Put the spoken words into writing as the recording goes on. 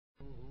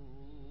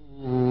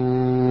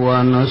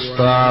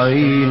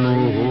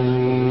ونستعينه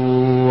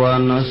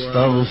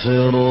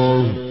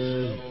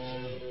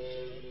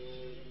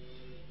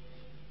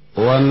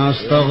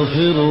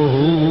ونستغفره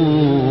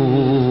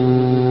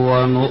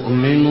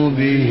ونؤمن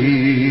به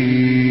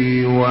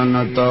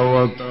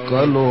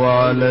ونتوكل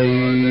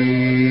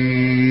عليه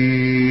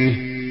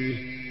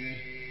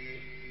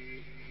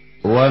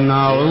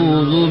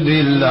ونعوذ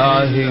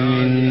بالله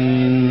من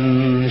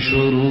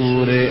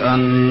شرور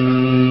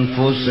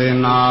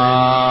أنفسنا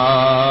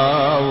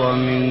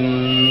ومن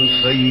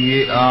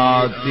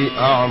سيئات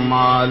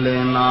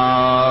أعمالنا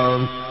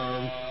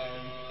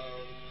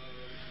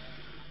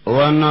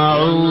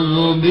ونعوذ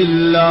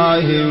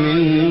بالله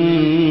من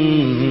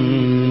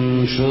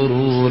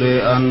شرور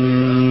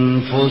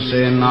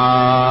أنفسنا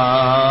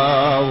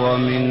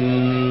ومن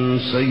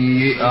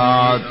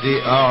سيئات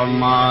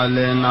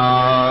أعمالنا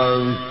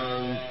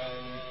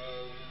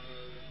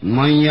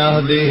من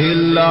يهده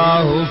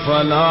الله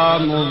فلا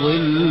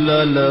مضل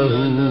له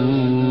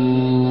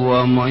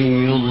ومن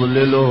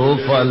يضلله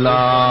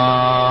فلا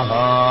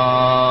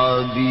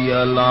هادي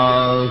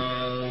له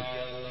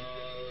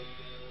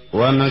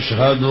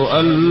ونشهد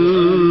أن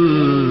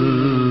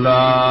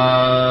لا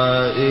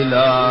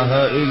إله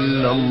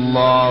إلا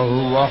الله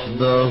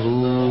وحده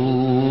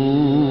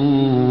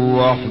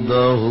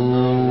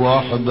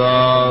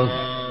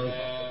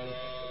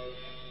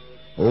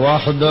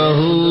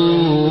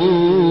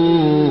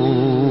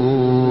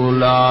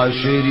لا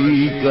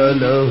شريك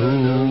له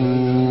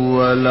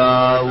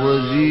ولا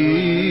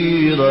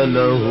وزير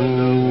له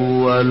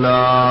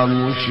ولا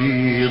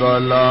مشير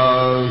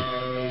له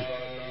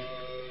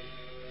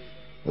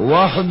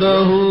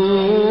وحده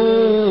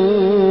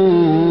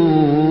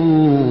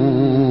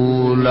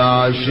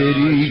لا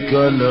شريك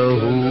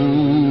له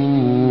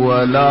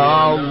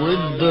ولا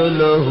ضد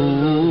له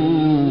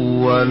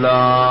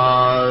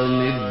ولا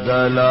ند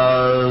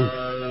له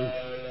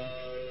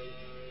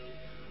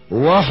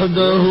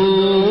وحده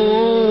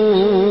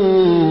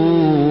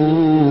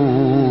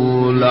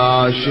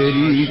لا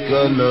شريك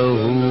له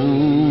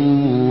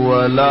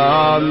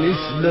ولا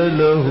مثل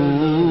له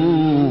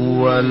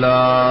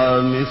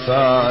ولا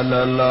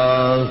مثال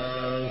له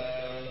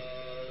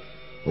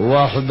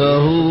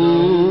وحده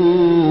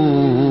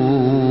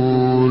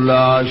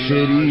لا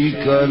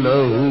شريك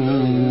له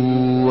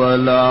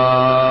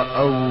ولا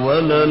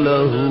أول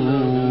له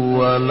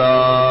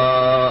ولا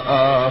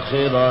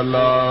آخر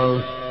له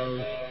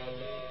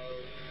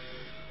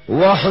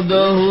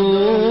وحده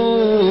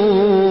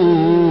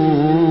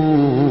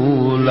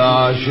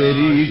لا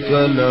شريك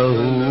له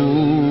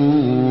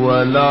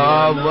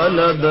ولا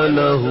ولد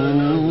له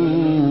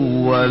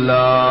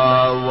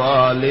ولا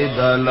والد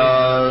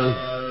له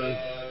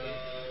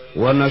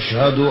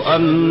ونشهد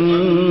أن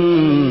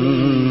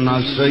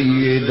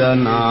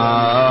سيدنا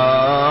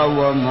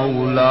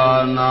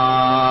ومولانا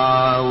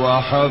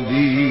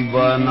وحبيب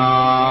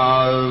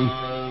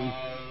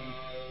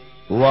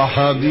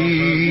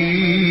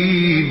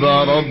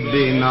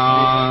ربنا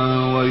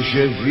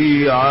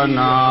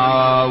وشفيعنا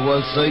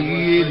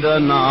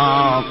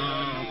وسيدنا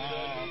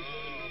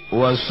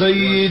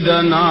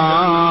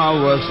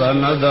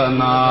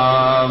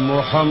وسندنا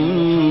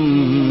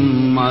محمدا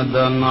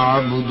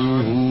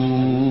عبده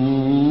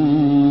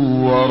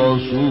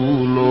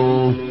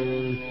ورسوله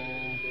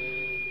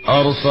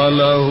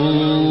أرسله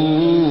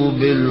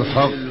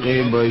بالحق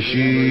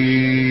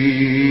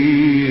بشيرا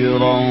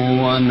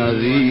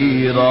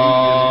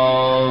ونذيرا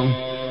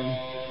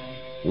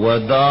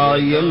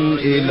وداعيا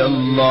إلى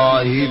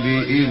الله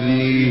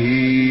بإذنه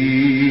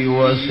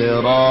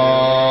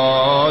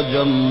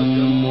وسراجا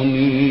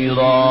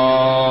منيرا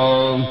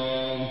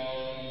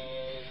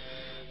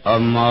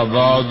أما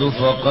بعد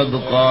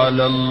فقد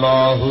قال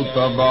الله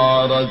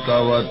تبارك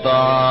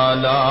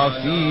وتعالى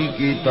في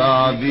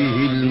كتابه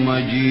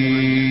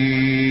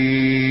المجيد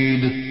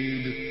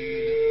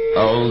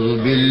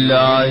أعوذ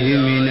بالله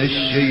من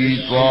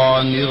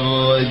الشيطان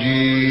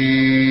الرجيم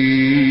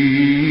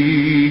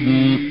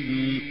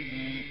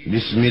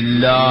بسم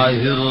الله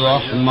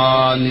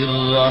الرحمن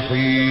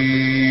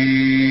الرحيم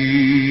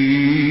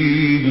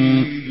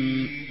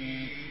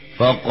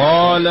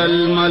فقال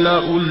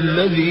الملأ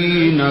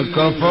الذين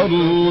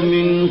كفروا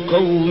من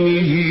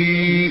قومه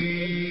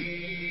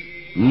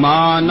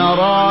ما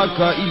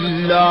نراك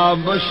إلا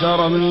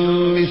بشرا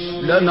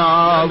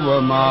مثلنا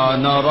وما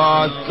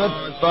نراك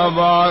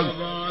اتبعك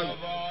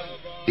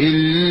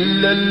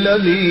إلا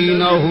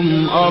الذين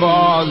هم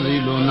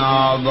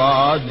أراذلنا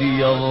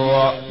بادي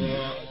الرأي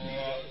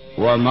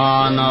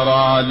وما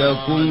نرى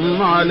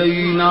لكم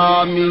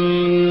علينا من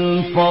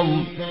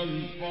فضل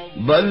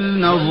بل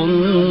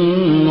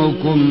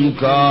نظنكم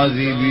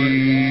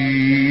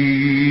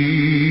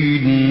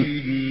كاذبين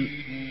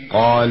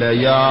قال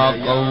يا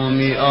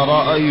قوم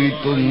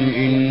أرأيتم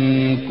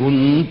إن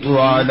كنت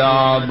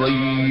على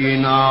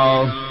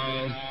بينة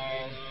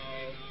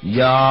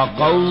يا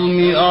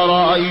قوم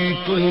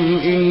أرأيتم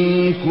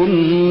إن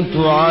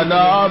كنت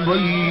على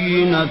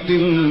بينة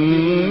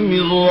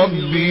من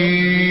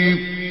ربي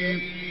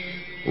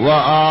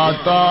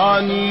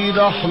وآتاني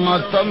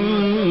رحمة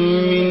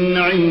من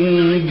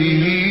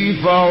عنده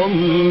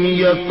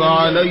فعميت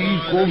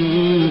عليكم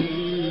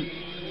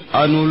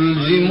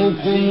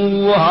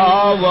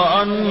أنلزمكموها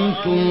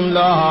وأنتم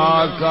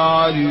لها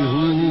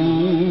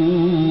كارهون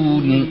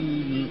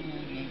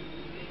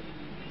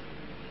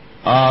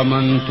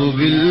آمنت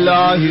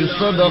بالله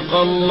صدق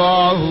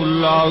الله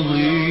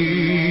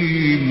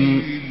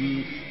العظيم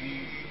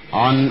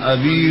عن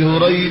أبي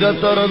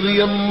هريرة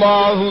رضي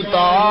الله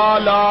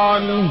تعالى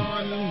عنه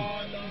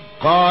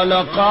قال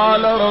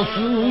قال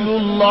رسول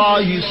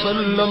الله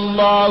صلى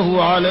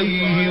الله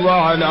عليه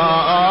وعلى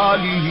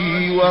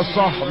آله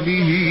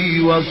وصحبه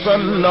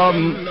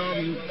وسلم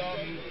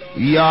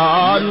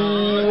يا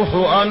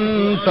نوح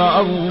أنت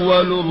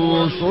أول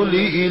الرسل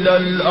إلى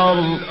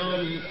الأرض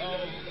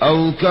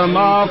أو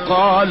كما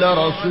قال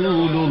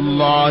رسول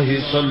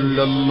الله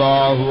صلى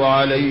الله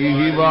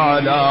عليه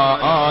وعلى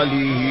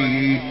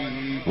آله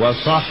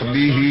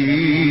وصحبه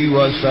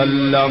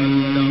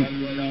وسلم.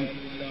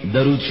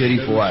 درود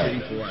شریف وائے.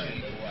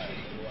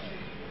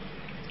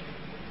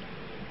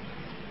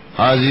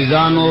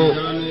 عزیزانو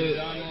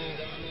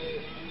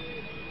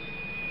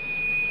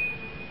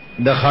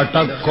د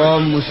خټک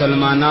قوم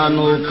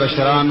مسلمانانو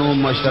کشرانو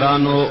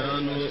مشرانو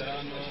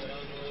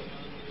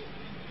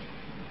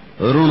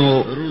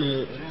رونو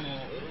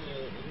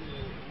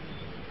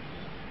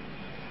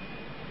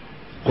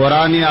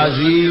قرآن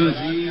عظیم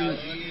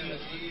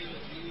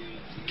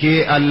کہ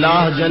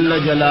اللہ جل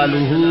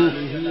جلالہ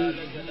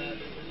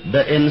د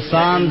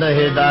انسان د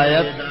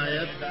ہدایت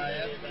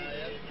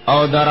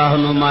او د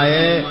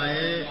رہنمائی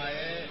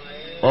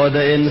او د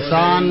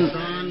انسان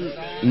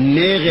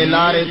نیغ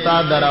لارے تا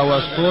در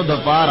وستو د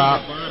پارا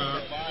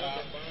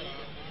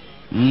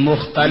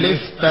مختلف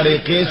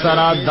طریقے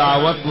سرا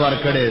دعوت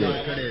ورکڑے دے.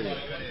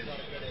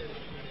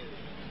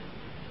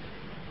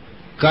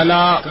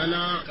 کلا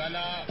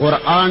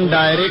قرآن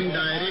ڈائریکٹ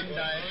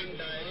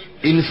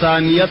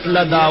انسانیت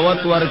لا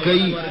دعوت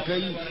ورکئی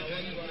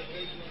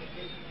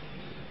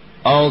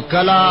او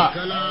کلا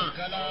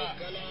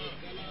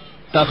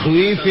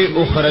تخویف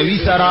اخروی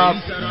سرا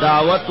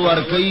دعوت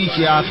ورکئی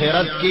چی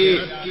آخرت کے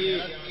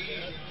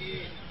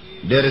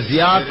در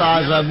زیات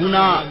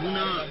عذابنا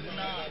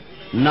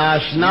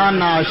ناشنا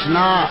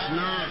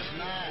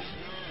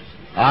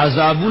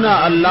عذابنا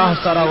اللہ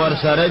سرا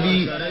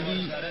ورسردی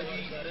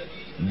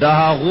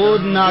دہا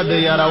غود نا د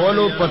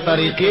یرولو پا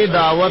طریقے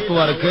دعوت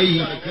ورکئی.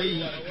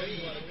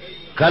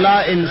 کلا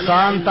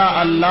انسان تا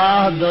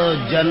اللہ د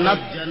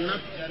جنت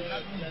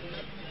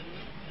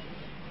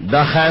د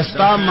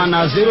خیستا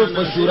مناظر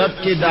په صورت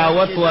کې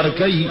دعوت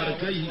ورکئی.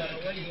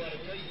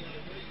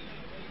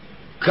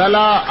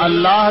 کلا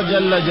اللہ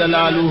جل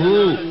جلالہ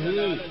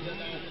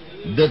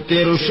د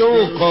تیرشو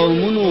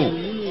قومونو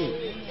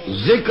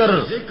ذکر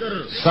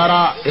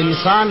سرا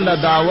انسان لا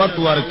دعوت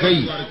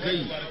ورکئی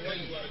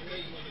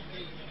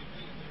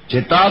چې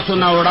تاسو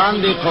نه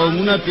وړاندې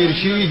قومونه تیر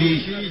شوي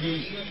دي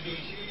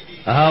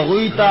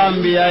هغوی ته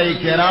انبیاء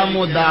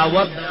کرامو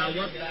دعوت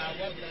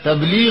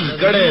تبلیغ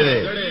کړی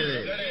دی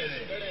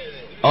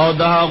او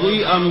د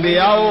هغوی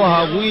انبیاءو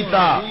هغوی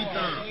ته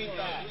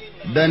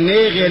د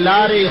نیغې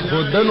لارې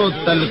ښودنو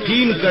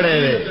تلقین کړی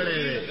دی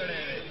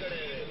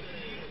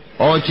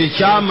او چې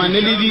چا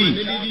منلی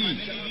دي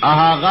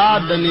هغه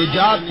د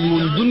نجات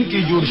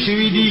موندونکي جوړ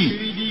شوي دي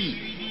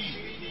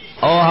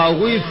او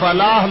هغوی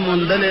فلاح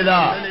موندلې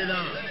ده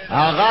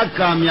آغا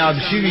کامیاب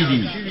شوی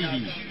دی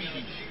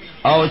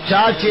او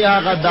چاچی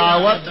آغا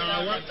دعوت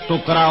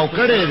ٹکراو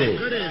کڑے دے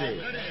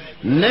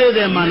نے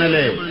دے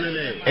منلے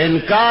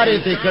انکار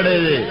تے کڑے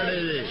دے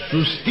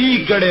سستی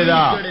کڑے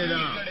دا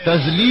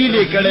تذلیل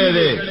کڑے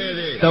دے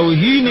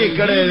توہین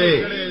کڑے دے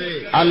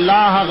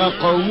اللہ آغا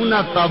قومنا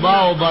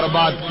تباہ و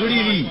برباد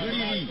کڑی دی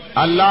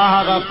اللہ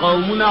آغا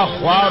قومنا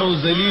خوار و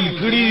ذلیل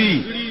کڑی دی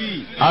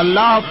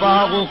اللہ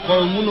پاغو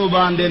قومونو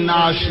باندے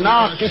ناشنا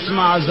قسم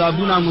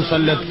عذابونا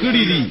مسلط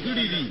کری دی.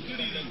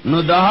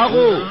 نو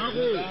داغو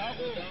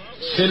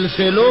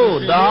سلسلو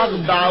داغ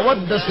دعوت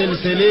دا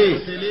سلسلے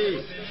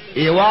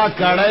ایوا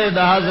کڑے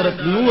دا حضرت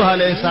نوح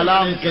علیہ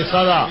السلام کے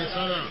صدا.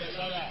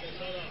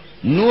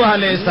 نوح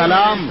علیہ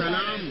السلام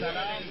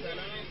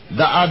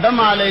دا آدم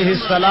علیہ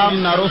السلام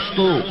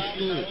نرستو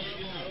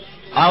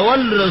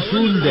اول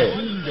رسول دے.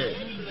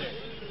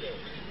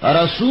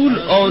 رسول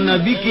او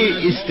نبی کے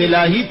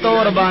اصطلاحی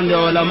طور باندے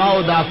علماء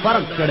دا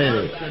فرق کرے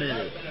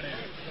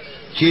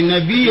چی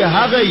نبی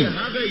هغی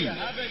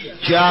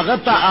چی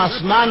آغتا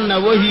آسمان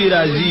نوہی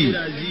رازی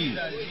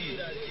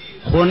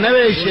خو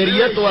نوے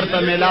شریعت ورطا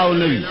ملاو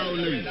نوی.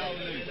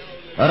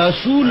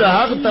 رسول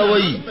هغتا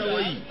وی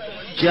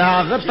چی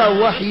آغتا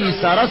وحی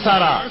سرا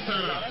سرا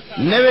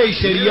نوے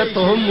شریعت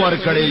هم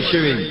ورکڑے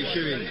شوی.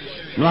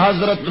 نو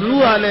حضرت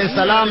نوح علیہ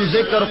السلام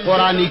ذکر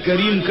قرآن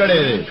کریم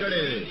کرے دے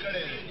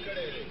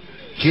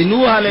کہ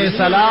نوح علیہ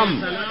السلام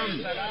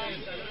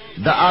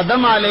دا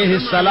آدم علیہ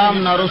السلام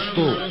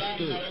نرستو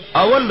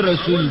اول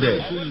رسول دے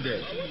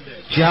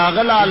کہ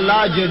اغلا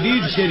اللہ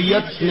جدید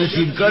شریعت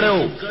نصیب کرو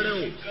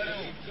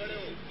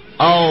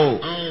او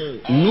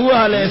نوح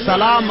علیہ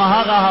السلام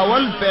هغه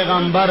اول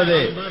پیغمبر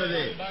دے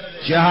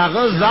چې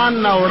هغه ځان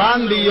نه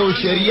وړاندې یو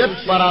شریعت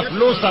پر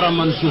اتلو سره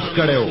منسوخ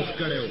کړو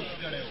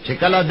چې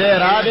کله دې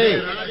راغی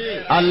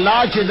الله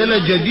چې دل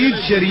جدید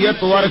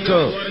شریعت ورک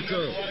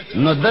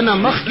نو دنه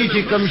مخکې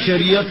چې کم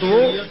شریعت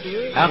وو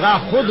هغه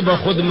خود به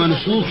خود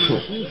منسوخ شو.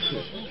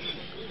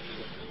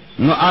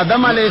 نو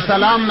آدم علیہ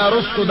السلام نه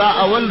رسو دا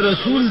اول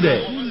رسول دی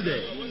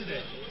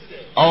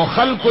او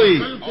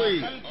خلقوی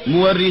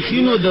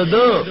مورخینو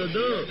ددو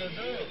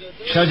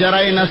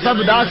شجره نسب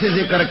داسې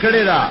ذکر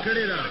کړی دا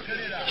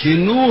چې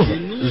نوح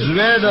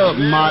زوید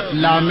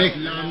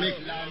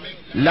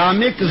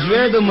لامک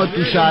زوید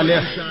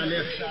متشالح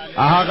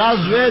هغه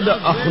زوید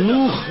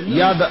اخنوخ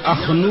یا د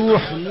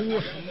اخنوح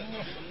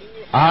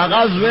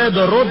هغه زوید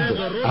رد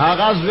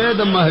هغه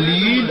زوید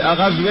مهلیل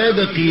هغه زوید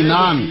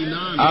قینان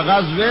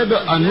هغه زوید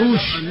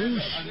انوش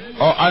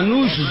او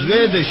انوش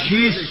زوید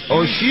شیس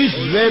او شیس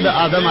زوید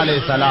آدم علیہ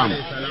السلام.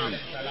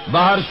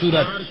 بہر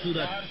صورت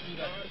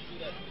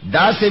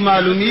دا سے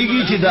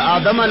معلومیږي چې د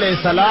آدم علیہ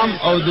السلام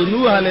او د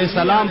نوح علیہ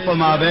السلام په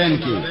مابین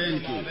کې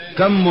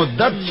کم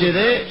مدت چې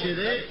ده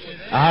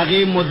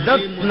هغه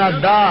مدت نه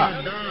دا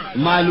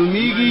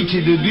معلومیږي چې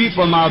د دوی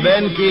په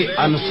مابین کې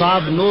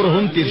انصاب نور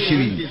هم تیر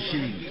شوي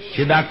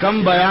چې دا کم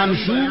بیان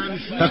شو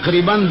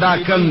تقریبا دا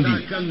کم دي.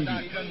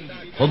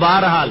 خو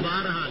بہرحال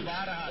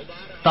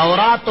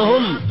تورات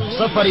هم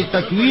سفر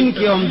تکوین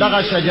کې هم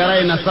دغه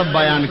شجره نسب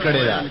بیان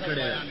کړی دا.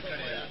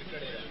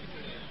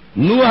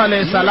 نوح علیہ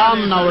السلام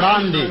نه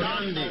وړاندې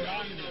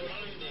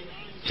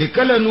چې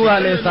کله نوح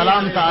علیہ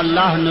السلام ته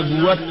الله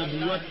نبوت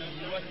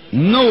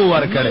نو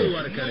ورکړي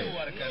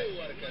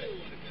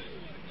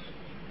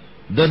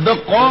د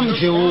قوم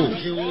چې وو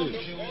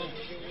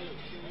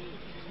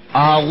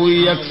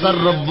هغه اکثر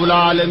رب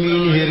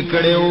العالمین هر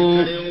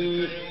کړو.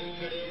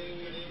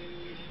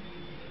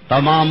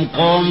 تمام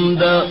قوم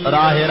د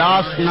راه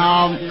راست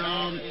نام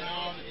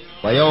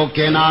پيو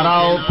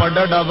کناراو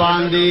پډډ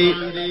باندې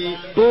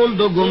ټول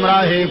د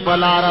گمراهه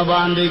پلار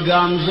باندې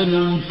ګامزن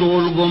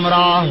ټول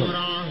گمراه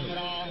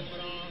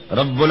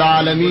رب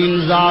العالمین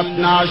ذات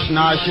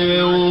ناشنا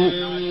شویو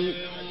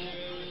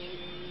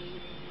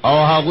او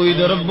هغه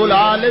د رب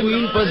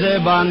العالمین په ځای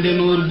باندې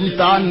نور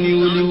بوتان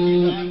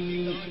نیولیو.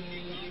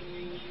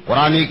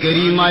 قران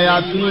کریم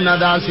آیاتونو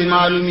ندا سے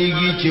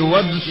معلومیږي چې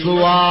ود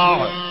سواع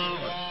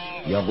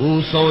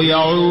یغوث و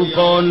یعوق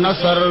و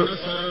نصر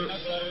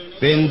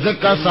پنځه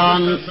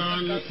کسان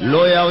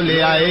لوی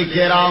اولیاء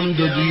کرام د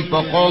دوی په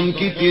قوم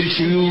کې تیر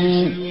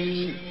شوو.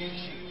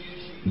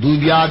 دو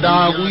بیا دا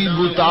غوی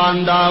بوتان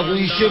دا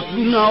غوی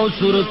شکلونه او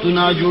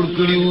صورتونه جوړ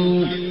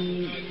کړیو.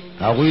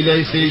 هغوی له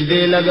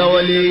سجده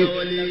لګولې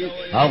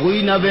هغوی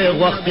نه به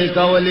وخت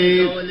کولې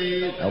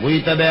هغوی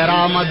ته به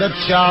را مدد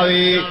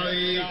شاوي.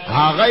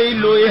 هغه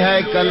لوی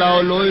هیکل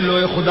او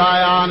لوی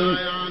خدایان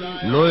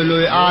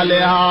لوی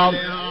الها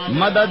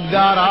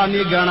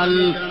مددګارانی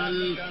ګڼل.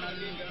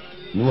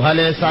 نوح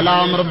علیہ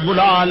السلام رب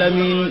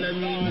العالمین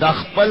د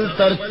خپل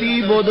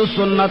ترتیب او د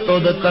سنت او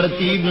د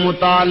ترتیب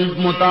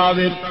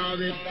مطابق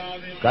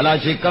کلا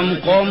چې کم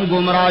قوم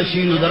گمراه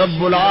شي نو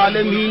رب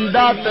العالمین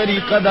دا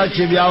طریقه دا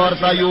چې بیا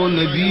ورته یو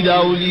نبی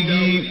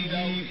راولېږي.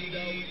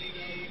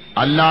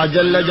 الله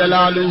جل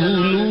جلاله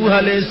نوح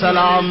علیہ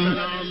السلام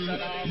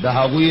د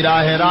هغوی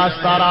راه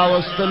راست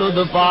راوستلو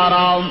د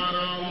پاره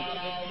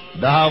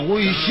د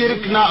هغوی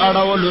شرک نه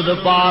اړولو د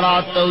پاره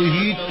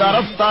توحید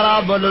طرف ترا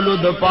بللو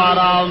د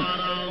پاره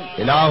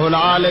الہ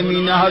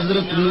العالمین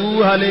حضرت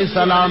نوح علیہ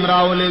السلام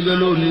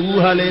راولېږلو.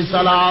 نوح علیہ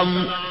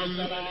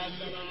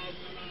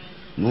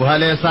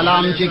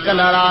السلام چې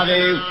کله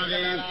راغی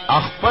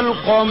خپل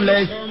قوم له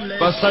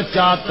پس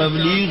سچا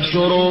تبلیغ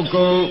شروع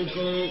کو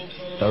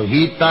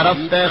توحید طرف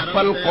ته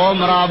خپل قوم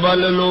را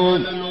بللو.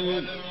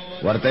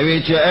 ورته وی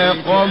چې اے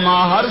قوم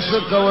هر څه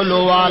کولو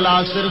والا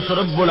صرف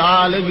رب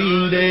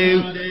العالمین دی.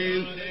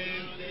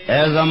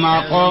 اے زما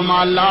قوم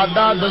الله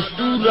دا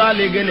دستور را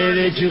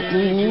لګلې چې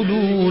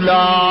قولوا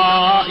لا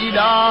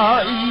اله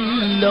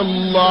الا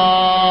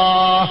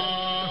الله.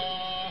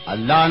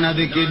 الله نه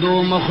د کېدو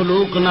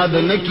مخلوق نه د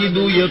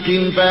نکېدو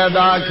یقین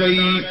پیدا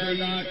کړي.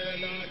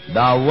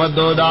 دا ود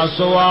دا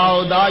سوا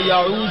او دا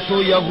یعوس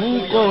او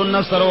یغوق او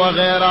نصر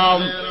وغیرہ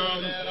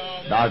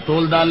دا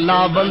ټول د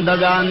الله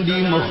بندگان دي.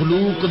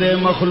 مخلوق دے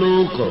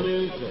مخلوق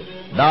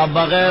دا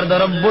بغیر د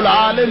رب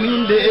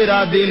العالمین د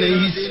اراده نه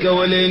هیڅ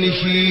کولای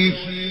نشي.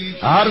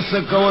 هر څه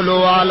کولو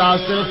والا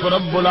صرف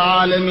رب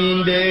العالمین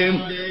دے.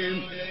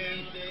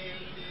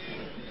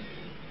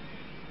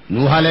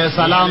 نوح علیہ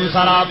السلام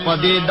سرا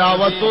پدے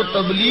دعوت و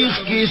تبلیغ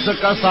کی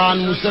سکسان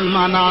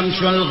مسلمانان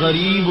شول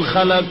غریب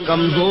خلق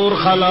کمزور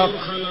خلق.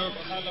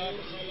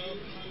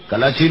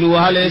 کلچ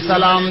نوح علیہ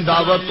السلام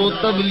دعوت و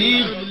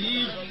تبلیغ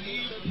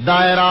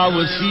دائرہ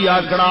وسیع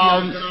کړه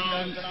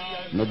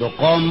نو د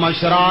قوم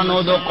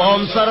مشرانو د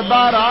قوم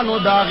سردارانو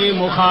داغي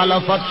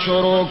مخالفت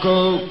شروع کو.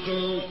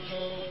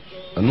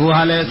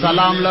 نوح علیہ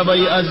السلام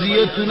لبی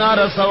اذیتنا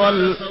رسول.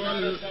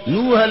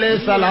 نوح علیہ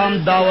السلام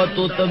دعوت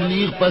و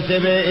تبلیغ پسے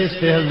بے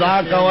استہزاء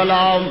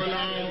کولا.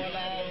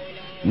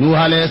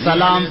 نوح علیہ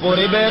السلام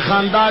پوری بے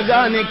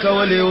خانداگانی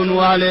کولی.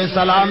 نوح علیہ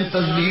السلام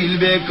تذلیل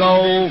بے کو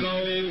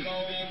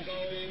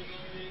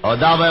او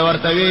دا به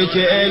ورتوی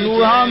چې اے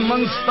نوح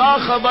من ستا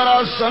خبره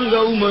څنګه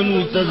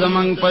ومنو ته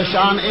زمنګ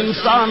پشان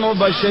انسان او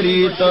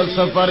بشریت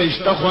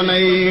سفرشته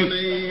خونی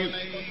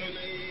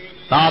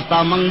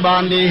تا من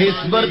باندې هیڅ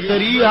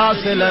برتری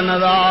حاصل نه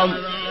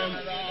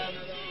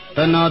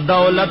تنا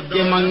دولت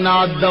کے منگنا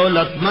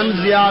دولت من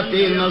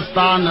زیاتی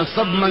نستان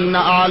سب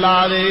منگنا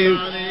آلارے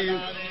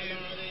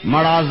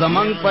مڑا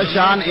زمن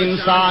پشان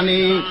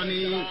انسانی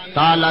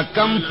تالا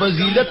کم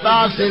فضیلت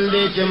حاصل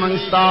دے چے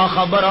منگستا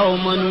خبر او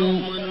منو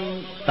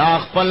تا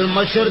خپل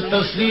مشر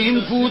تسلیم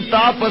کو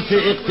تا پس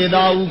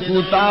اقتداؤ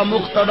کو تا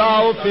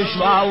مقتداؤ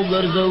پشواؤ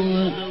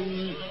گرزو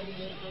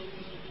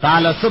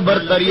تالا صبر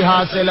تری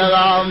حاصل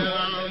رام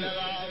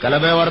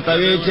کلب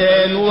ورتوی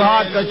چه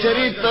نوحا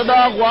کچری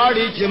تدا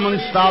غواړي چې موږ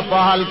ستا په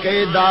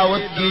حلقه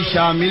دعوت کې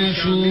شامل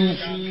شو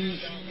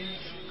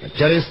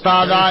کچری ستا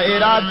دا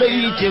اراده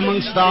ای چې موږ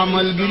ستا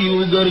ملګری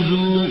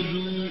وګرځو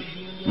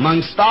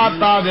موږ ستا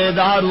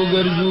تابعدار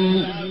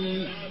وګرځو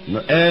نو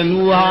اے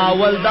نوحا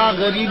ولدا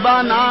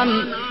غریبانان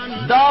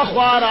دا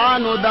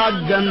خواران او دا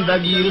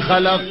گندگیر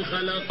خلق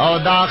او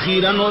دا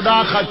خیرن او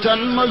دا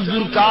خچن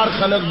مزدور کار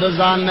خلق د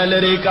ځان نه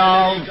لري کا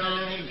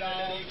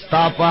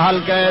تا په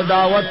حلقه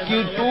دعوت کی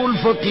ټول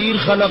فقیر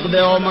خلق دے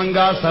او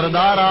منگا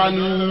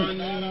سردارانو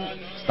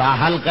تا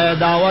حلقه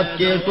دعوت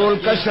کی ټول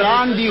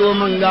کشران دی او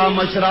منگا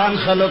مشران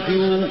خلق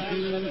یو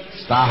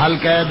تا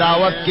حلقه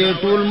دعوت کی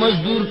ټول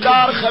مزدور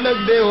کار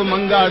خلق دے او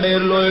منگا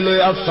ډیر لوی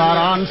لوی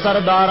افسران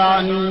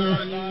سردارانو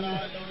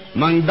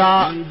منگ دا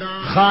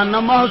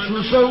خانه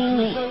محسوسو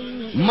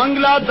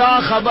منگلا دا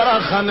خبره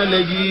خانه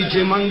لگی چې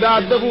منگا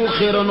دغو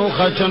خیرنو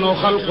خچنو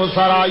خلق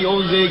سرا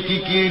یوزے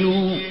کی کینو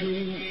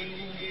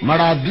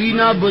مڑا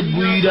دوینا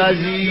بدبوی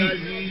رازی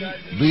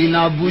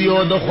دوینا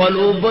بویو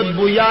دخلو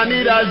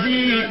بدبویانی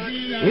رازی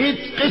هیچ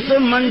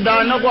قسم من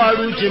دا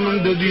نغوارو چه من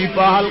دو دوی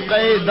پا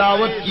حلقه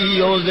دعوت کی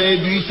یوزے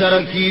دوی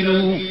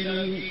سرکینو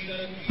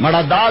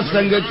مڑا دا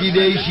سنگتی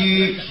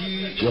دیشی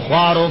چه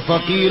خوار و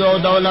فقیر و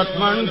دولت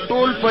من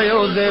طول پا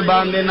یوزے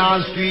باندے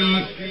ناسفی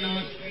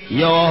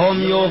یو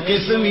هم یو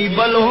قسمی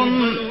بل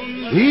هم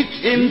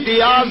هیچ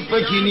امتیاز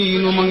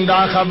پکنینو من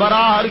دا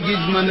خبرہ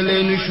ہرگز من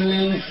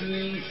لینشو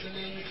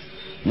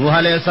نوح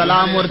علیہ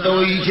السلام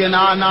ورتوئی چه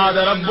نانا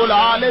دا رب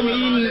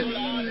العالمین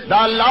دا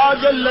اللہ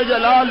جل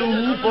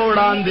جلالہ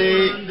پوڑان دے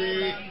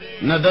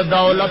ند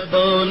دولت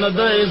ند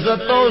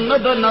عزت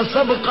ند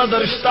نسب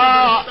قدرشتا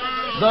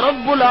دا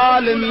رب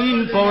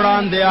العالمین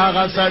پوڑان دے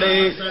آغا سڑے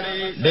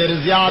دیر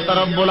زیاد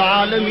رب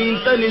العالمین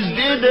تا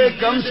نزدے دے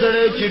کم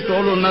سڑے چی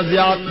ٹولو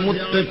نزیاد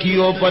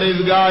متقیو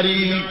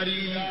پرزگاری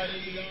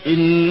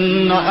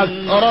ان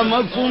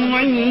اکرمکم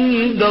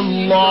عند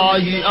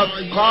اللہ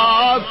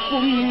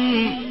اتقاکم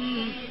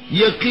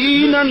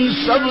یقیناً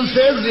سب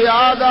سے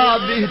زیادہ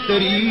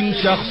بہترین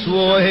شخص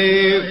وہ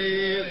ہے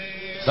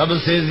سب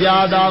سے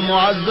زیادہ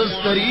معزز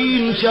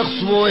ترین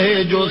شخص وہ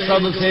ہے جو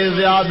سب سے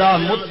زیادہ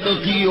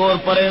متقی اور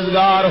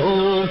پرہیزگار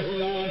ہو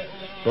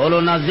تولو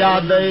نہ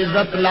زیادہ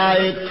عزت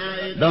لائق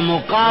دا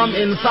مقام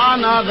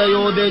انسان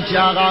آگئیو دے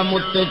چاگا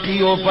متقی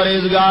اور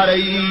پرہیزگار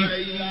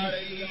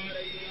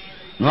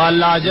نو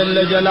اللہ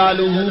جل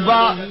جلالہ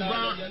با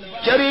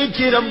چری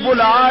چی رب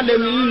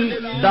العالمین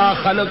دا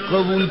خلق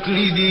قبول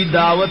کری دی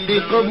دعوت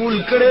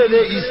قبول کرے دے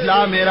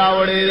اسلام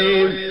راوڑے دے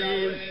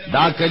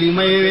دا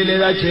کلمہ ویلے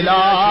دا چی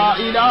لا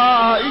الہ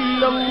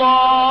الا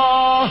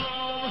اللہ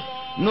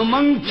نو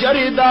منگ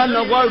چری دا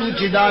نغوڑو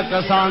چی دا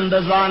کسان دا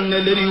زان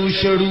نلریو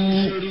شڑو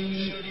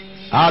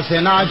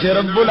آسنا چی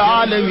رب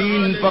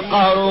العالمین پا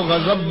قہر و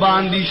غضب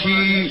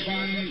باندشی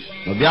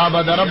نو بیا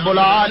با دا رب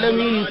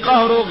العالمین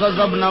قہر و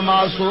غضب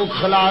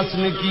نماسوک خلاص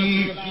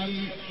نکی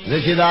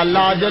زشد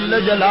اللہ جل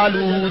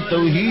جلالہ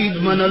توحید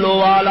منلو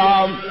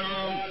والا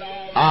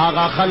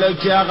آغا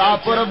خلق چی آغا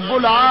پر رب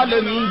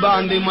العالمین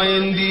باندے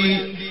مہندی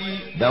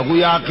دغو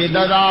یا کے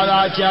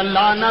دادا چی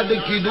اللہ ند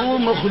کی دو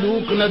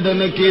مخلوق ند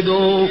نکی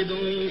دو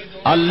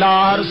اللہ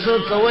عرص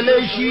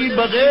کولیشی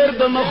بغیر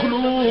دا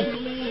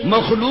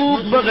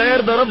مخلوق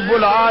بغیر دا رب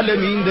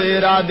العالمین دا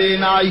ارادے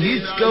نا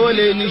ہیچ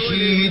کولے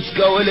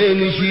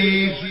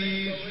نشی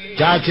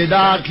چاچ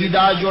دا کی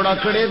دا جوڑا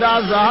کڑے دا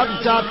زہر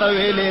چاہتا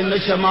ویلے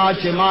نشما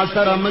چے ما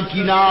سرم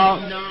کینا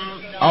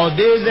او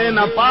دیزے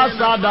نا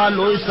پاسا دا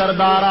لوئی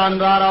سرداران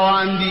را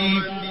روان دی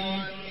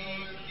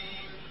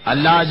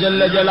اللہ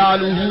جل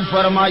جلالہ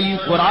فرمائی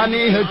قرآن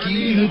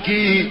حکیم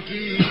کی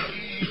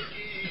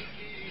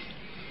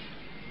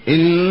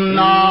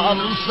انا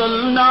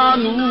ارسلنا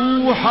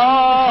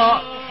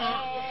نوحا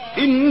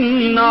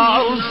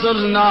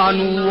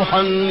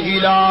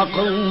الى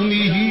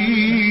قومه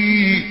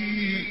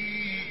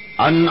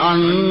ان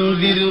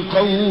انذر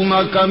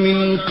قومك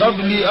من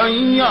قبل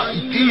ان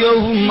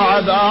يأتيهم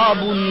عذاب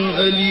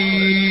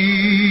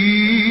علیم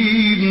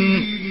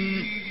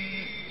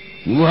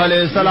نوح علیہ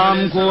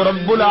السلام کو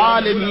رب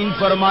العالمین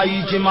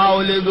فرمائی چی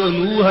ماولد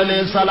نوح علیہ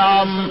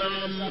السلام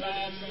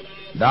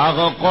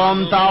داغ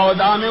قوم تاو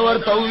دام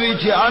ورطوی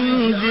چی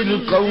انذر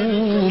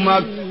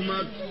قومك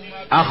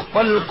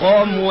اخپل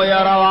قوم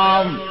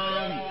ویروام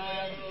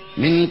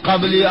من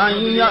قبل ان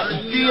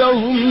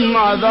يأتيهم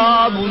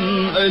عذاب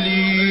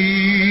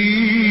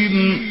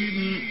علیم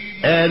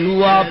اے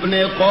نوح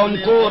اپنے قوم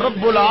کو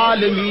رب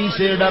العالمین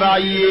سے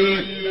ڈرائیے،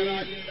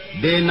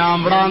 دے نام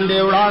وڑاندے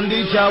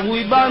وڑاندی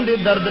چاوی باندے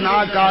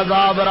دردناک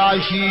عذاب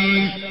راشی،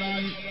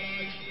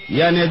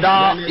 یعنی دا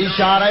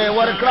اشارہ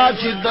ورکڑا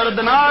چی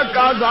دردناک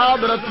عذاب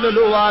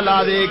رتللو والا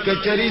دے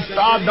کچری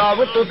ستا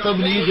دعوت و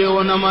تبلیغ و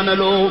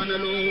نمنلو،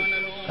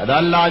 دا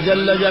اللہ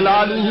جل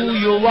جلالہ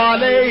یو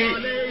والے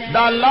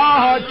دا اللہ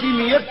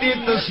حکیمیت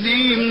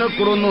تسلیم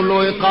نکرن لو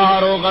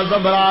اقار و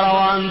غضب را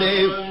روان دے،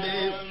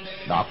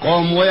 دا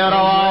قوم و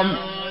روام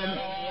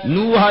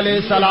نوح علیہ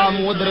السلام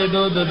ودرد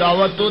دا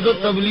دعوت و دا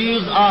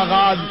تبلیغ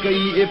آغاز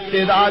کئی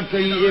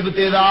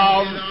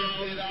ابتدا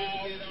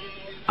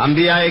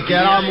انبیاء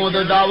کرام و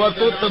دا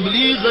دعوت و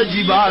تبلیغ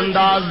عجیب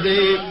انداز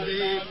دے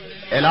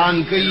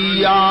اعلان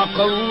کئی یا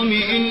قوم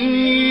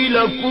انی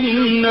لکم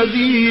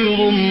نذیر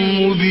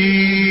مبین،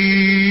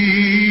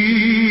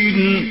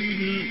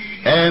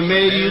 اے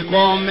میری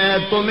قوم میں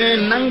تمہیں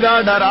ننگا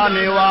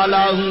ڈرانے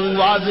والا ہوں،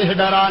 واضح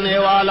ڈرانے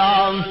والا،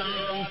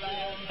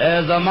 اے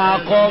زما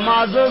قوم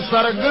از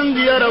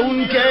سرگندی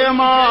رون کے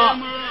ما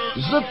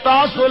زتا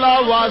صلا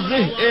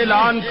واضح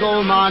اعلان کو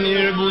مان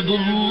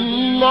اعبدوا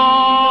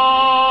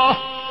اللہ،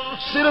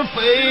 صرف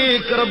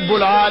ایک رب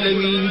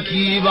العالمین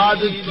کی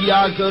عبادت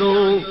کیا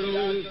کرو،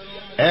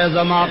 اے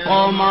زما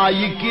قوم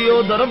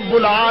یکیو در رب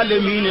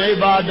العالمین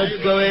عبادت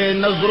کوئے،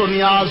 نظر و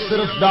نیاز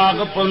صرف داغ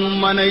پن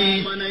منئی،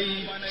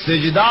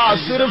 سجدہ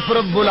صرف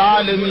رب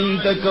العالمین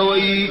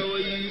تکوئی،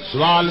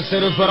 سوال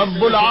صرف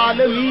رب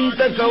العالمین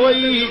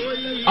تکوئی،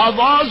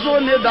 آواز و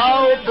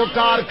نداء و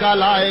پکار کا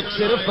لائق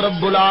صرف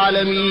رب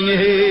العالمین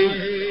ہے،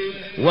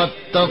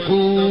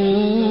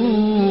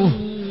 واتقوہ،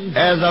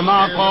 اے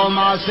زما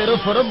قوما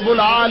صرف رب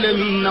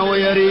العالمین نو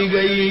یری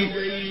گئی،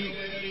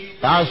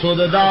 تاسو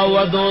دا و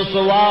دو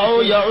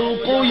سواو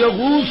یعوقو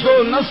یغوسو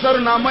نصر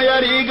نام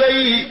یری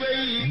گئی،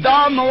 دا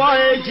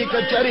موائے چی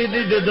کچری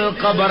دید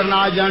قبر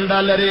نا جنڈا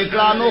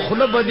لریکڑانو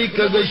خلب دی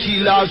کگشی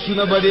لاسون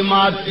بدی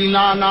مات کی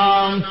نانا،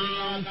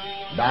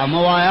 دا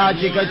موایا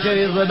چی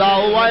کچری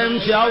زداو وائم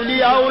چی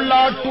اولیاء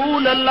اللہ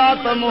طول اللہ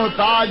تا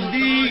محتاج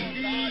دی،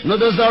 نو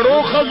دا زڑو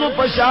خزو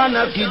پشان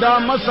عقیدہ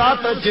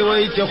مساتا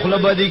چوئی چی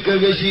خلب دی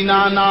کگشی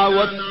نانا،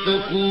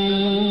 واتقو،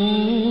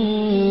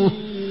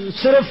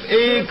 صرف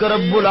ایک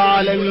رب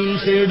العالمین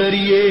سے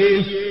ڈریے،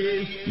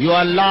 یو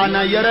اللہ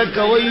نہ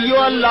یرکوئی، یو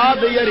اللہ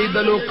دا یری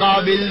دلو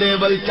قابل دے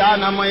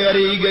بلچانا میں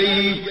یری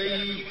گئی،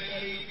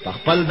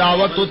 تخپل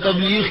دعوت و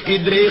تبلیغ کی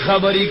درے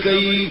خبری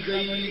کئی،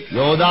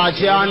 یو دا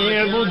چیان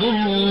اعبد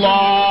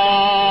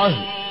اللہ،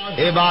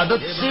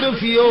 عبادت صرف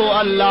یو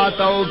اللہ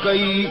تو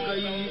کئی،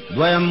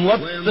 دویم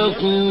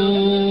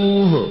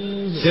واتقوہ،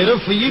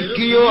 صرف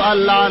یکیو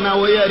اللہ نہ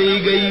ویری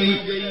گئی،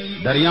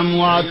 دریم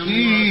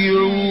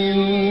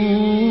واطیعون،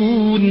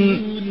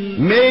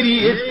 میری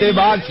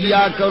اتباع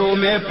کیا کرو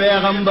میں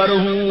پیغمبر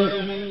ہوں،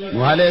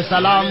 نوح علیہ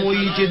السلام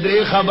ہوئی چدری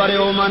خبر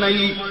او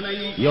منئی،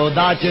 یو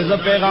دا چیز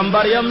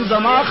پیغمبر یم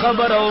زما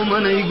خبر او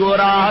منئی،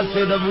 گورا ہاتھ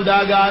سے دا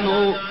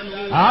بوداگانو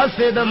ہاتھ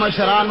سے دا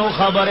مشرانو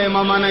خبر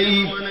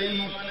ممنئی،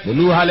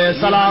 نوح علیہ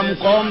السلام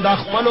قوم دا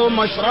خپلو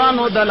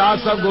مشرانو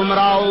دلاسا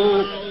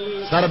گمراہو،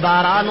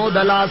 سردارانو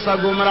دلاسا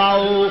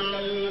گمراہو،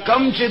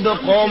 کم چی دا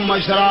قوم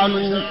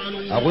مشرانو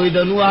اگوی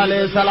دا نوح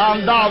علیہ السلام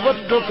دعوت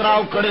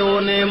ٹکراو کڑے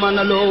ہونے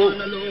منلو،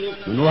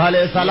 نوح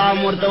علیہ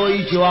السلام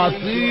ورتوئی چی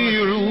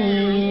واطیعون،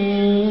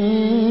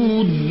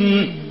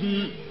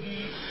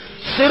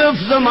 صرف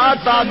زما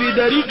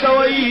تابیداری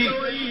کوئی،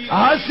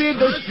 حسی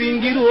دس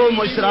پینگیرو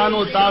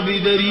مشرانو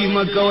تابیداری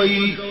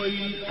مکوئی،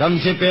 کم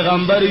سے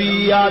پیغمبر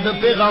وی یاد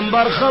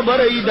پیغمبر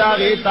خبری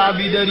داغے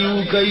تابیداریو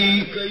کئی،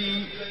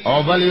 او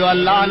بلیو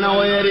اللہ نہ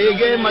ویرے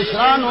گے،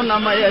 مشرانو نہ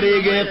میرے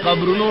گے،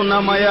 قبرنو نہ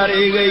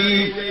میرے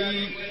گئی،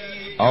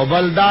 او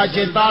بلدا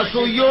چے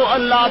تاسو یو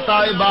اللہ تا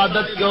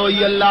عبادت کوئی،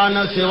 اللہ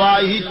نہ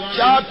سوائی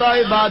چاہتا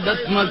عبادت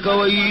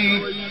مکوئی،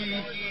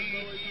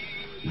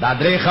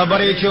 دادرے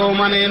خبرے چھو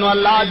منینو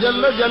اللہ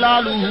جل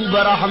جلالہ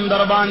برحم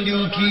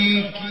درباندیو کی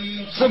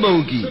سبو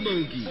کی،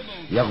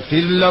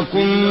 یغفر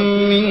لکم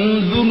من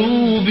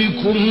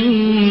ذنوبکم،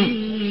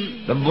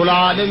 رب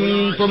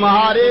العالمین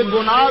تمہارے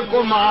گناہ کو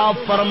معاف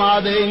فرما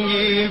دیں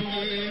گے،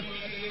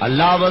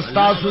 اللہ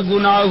وستاسو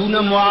گناہوں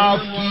نے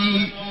معاف کی،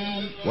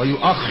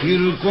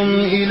 وَيُؤَخِّرْكُمْ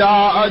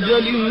إِلَىٰ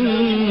أَجَلٍ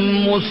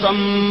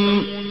مُّسَمًّى،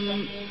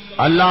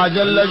 اللہ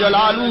جل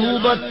جلالہ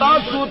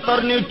بتاسو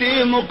ترنیٹے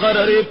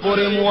مقررے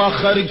پورے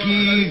مؤخر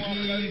کی،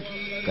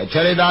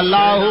 کچرے دا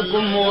اللہ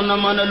حکم و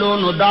نمنلو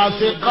نو دا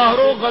سے قہر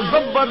و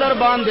غضب بدر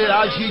باندے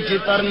راشی چی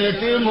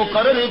ترنیٹے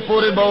مقررے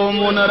پورے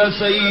بہمون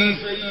رسئی،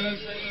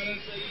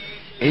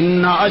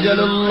 ان اجل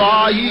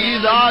اللہ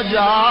اذا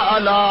جاء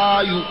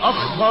لا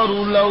یؤخر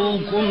لو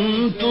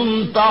کنتم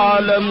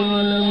تعلمون،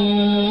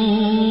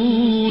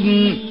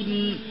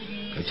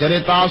 چرے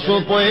تاسو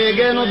پوئے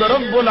گے نو در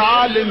رب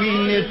العالمین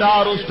نے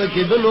تارست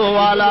کی دلو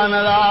والا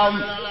ندام،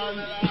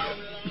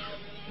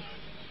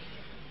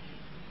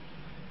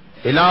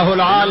 الہ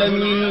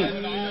العالمین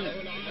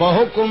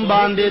فحکم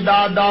باندے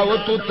دا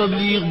دعوت و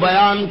تبلیغ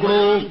بیان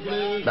کرو،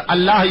 دا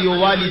اللہ یو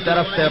والی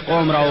طرف سے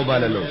قوم راو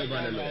بللو،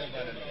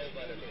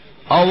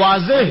 او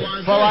واضح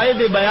فواید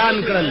بیان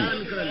کړل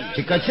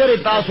چې کچره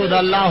تاسو د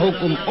الله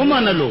حکم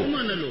ومنلو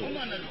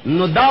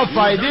نو دا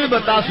فائدې به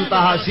تاسو ته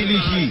حاصل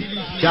شي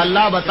چې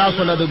الله به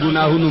تاسو له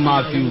ګناهونو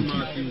معافي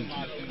وکړي.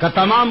 که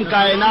تمام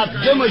کائنات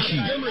جمع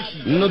شي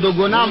نو د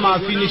ګناه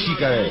معافي نشي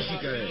کوي.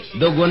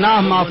 د ګناه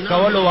معاف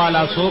کولو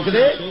والا څوک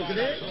دی؟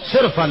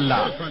 صرف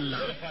الله.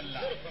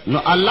 نو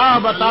الله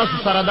به تاسو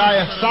سره دا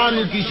احسان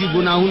وکړي چې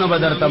ګناهونه به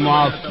درته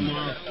معاف کړي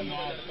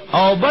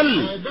او بل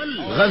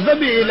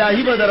غضب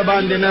الهی به در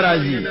باندې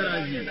ناراضي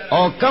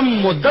او کم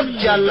مدت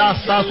چې الله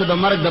تاسو د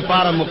مرګ د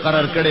پاره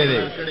مقرر کړی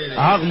دی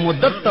هغه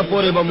مدت ته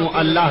پورې به مو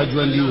الله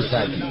ژوندۍ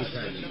وساتي.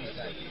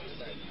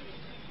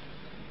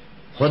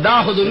 خدا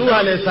خود نوح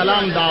علیہ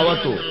السلام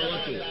دعوتو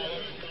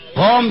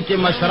قوم کے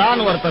مشران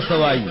ورته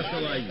سوای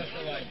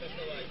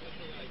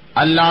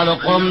اللہ دا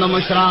قوم دا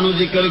مشرانو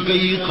ذکر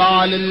کئی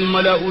قال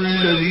الملأ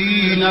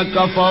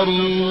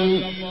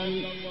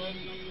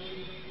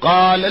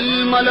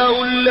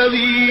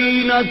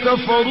الذين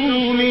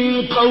كفروا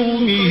من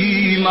قومه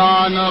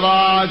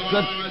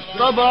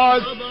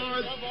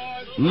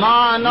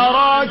ما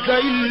نراك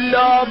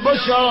إلا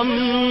بشرا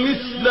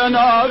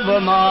مثلنا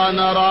وما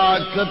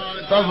نراك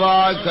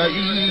اتبعك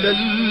إلا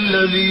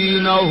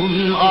الذين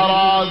هم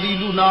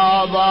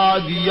أراذلنا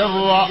بادي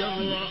الرأي.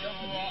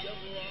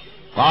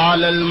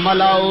 قال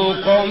الملأ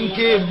قوم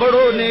کے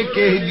بڑوں نے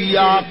کہہ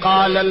دیا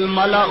قال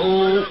الملأ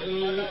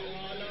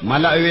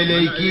ملأ ویلے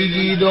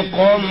کیگی دو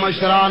قوم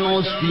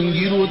مشرانو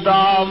سپنگیرو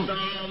تا.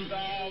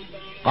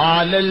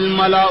 قال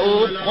الملأ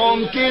قوم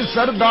کے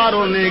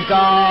سرداروں نے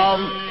کہا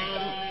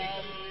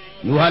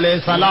نوح علیہ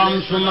السلام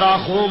سمرا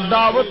خوب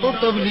دعوت و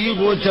تبلیغ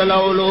و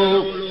چلولو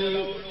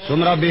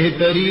سمرا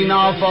بہترین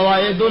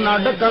فوائد نہ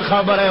ڈک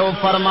خبر ہے وہ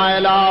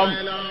فرمائلا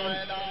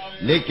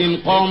لیکن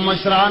قوم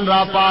مشران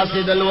را پاس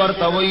دل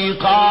ورتوی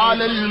قال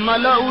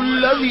الملأ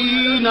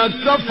الذین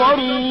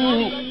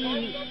کفروا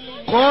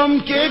قوم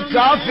کے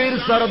کافر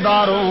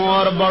سرداروں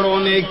اور بڑوں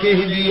نے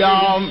کہہ دیا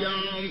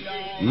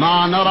ما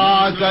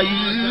نراک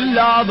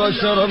الا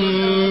بشرا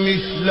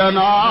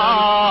مثلنا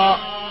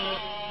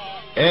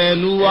اے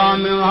نوح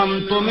میں ہم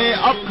تمہیں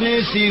اپنے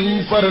سے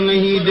اوپر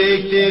نہیں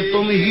دیکھتے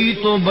تم ہی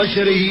تو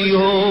بشر ہی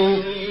ہو.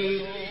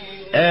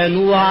 اے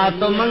نوح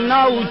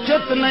تمنا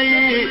اچت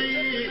نہیں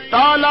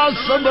تالا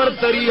صبر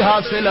تری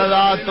حاصل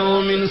ادا تو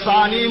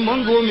انسانی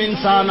منگو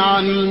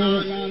انسانانی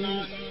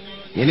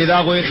یعنی دا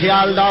کوئی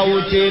خیال داو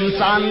چے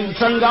انسان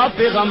سنگا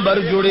پیغمبر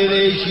جڑے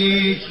ریشی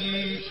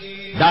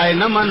دائے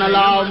نمن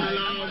علام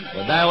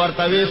دائے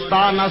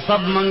ورطویستانا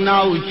سب منگنا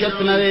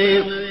اچت نرے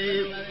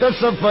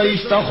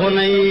تصفیشت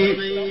خنئی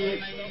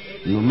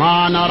ما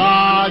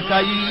نراک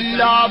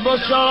الا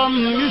بشرا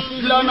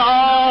مثلنا.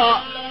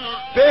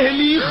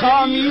 پہلی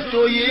خامی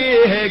تو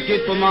یہ ہے کہ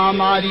تم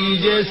ہماری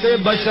جیسے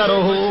بشر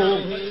ہو.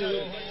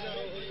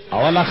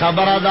 اولا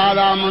خبر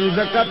دادا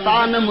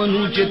منزکتان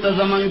منوچت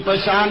زمن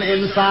پشان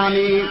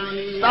انسانی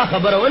تا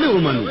خبر ولی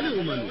منو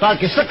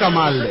تاکہ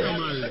سکمال لے.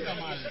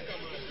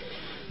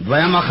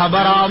 دویم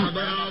خبرام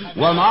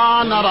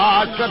وما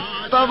نراک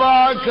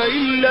اتباک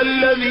الا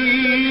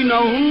الذین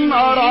هم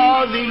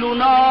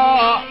اراذلنا.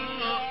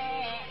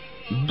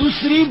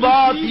 دوسری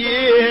بات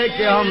یہ ہے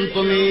کہ ہم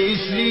تمہیں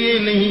اس لیے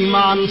نہیں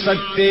مان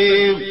سکتے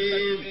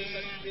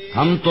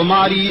ہم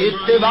تمہاری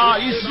اتباع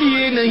اس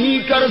لیے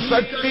نہیں کر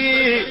سکتے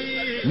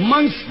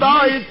منستا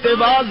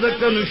اتباع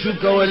زکن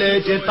شکولے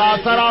چتا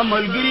سرا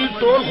ملگری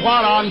ٹول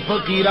خواران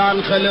فقیران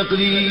خلق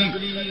دی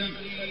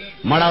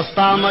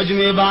مڑستا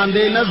مجمع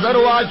باندے نظر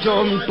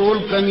واچوم ٹول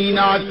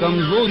کمینا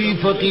کمزوری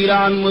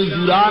فقیران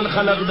مزدوران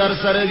خلق در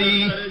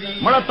سردی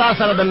مڑتا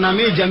سردنا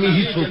میں جمی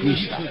ہی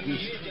سوکنشتا.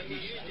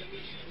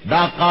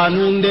 دا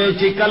قانون دے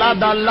چکلا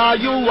دا اللہ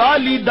جو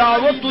والی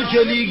دعوت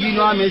چلی گی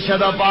نو ہمیشہ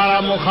دا پارا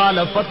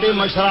مخالفت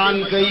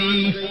مشران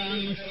کئی.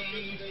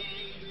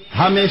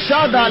 ہمیشہ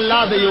دا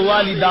اللہ دا جو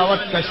والی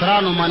دعوت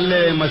کشرانو من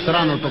لے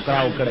مشرانو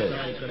ٹکراو کرے.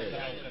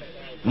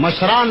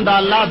 مشران دا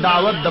اللہ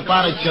دعوت دا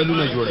پارا چلو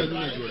نہ جوڑے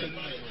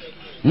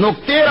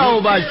نکتے راو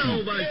باشی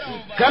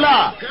کلا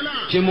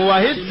چی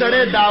موحد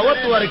سڑے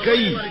دعوت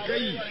ورکی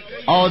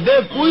او دے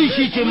کوئی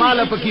شی چی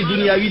مالا پکی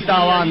دنیاوی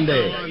تاوان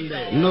دے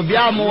نو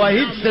بیا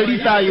موحد سڑی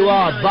تا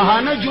یوا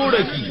بہانہ جوڑ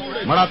کی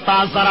مڑا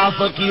تاثرا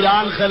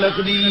فقیران خلق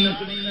دی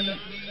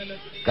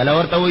کلا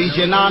ورطا وی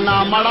چی نانا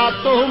مڑا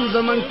تو ہم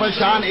زمن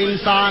پشان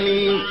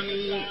انسانی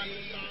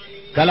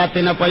کلا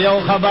تینا پا یو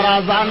خبر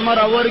آزان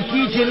مرور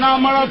کی چی نا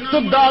مڑا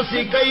تبدا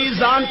سے کئی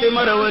زان تے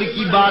مرور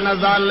کی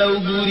بانزان لو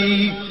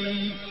گوری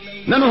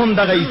ننو ہم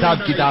دغا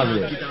حساب کتاب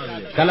لے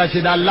کلا چی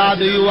دا اللہ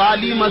دا یو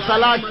عالی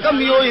مسئلہ کم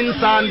یو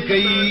انسان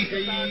کئی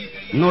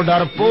نو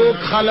در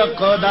پوک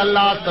خلق دا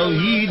اللہ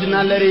توحید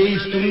نہ لرے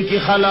استن کی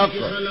خلق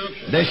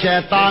دا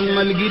شیطان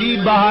ملگری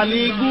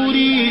بہانی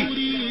گوری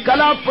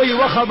کلا پا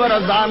یو خبر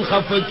ازان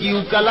خف کی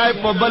کلا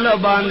پا بل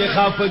باند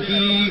خف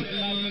کی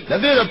دا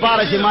دیر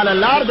پارا چی مالا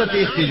لار دا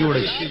تیخت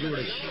جوڑش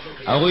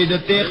اگوی دا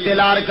تیخت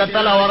لار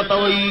کتل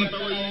ورطوئی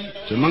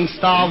چی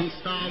منگستاو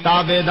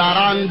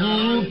تابداران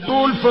گورو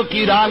طول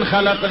فقیران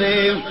خلق دے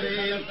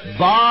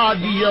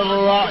بادی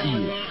الرائی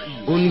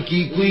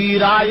उनकी कोई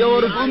राय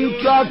और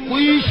उनका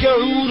कोई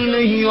शऊर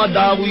नहीं और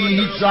दावी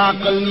हिस्सा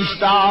अकल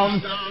निष्ठा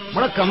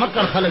बड़ा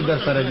कमकर खलक दर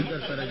सर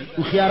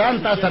उखियारान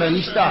ता सर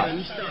निष्ठा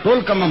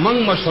टोल कम मंग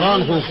मशरान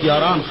को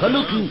उखियारान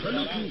खलक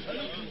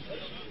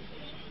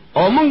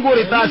और मंग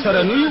गोरे ता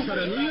सर नु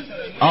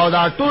और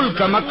दा टोल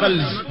कमकल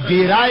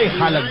बेराय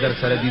खलक दर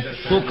सर दी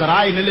सो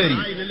कराय न लरी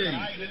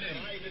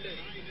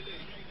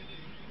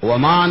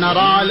वमा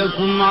नरा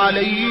लकुम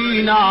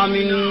अलैना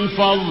मिन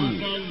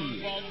फضल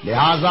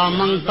लिहाजा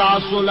मंग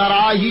तासो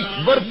लराही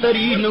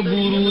बरतरीन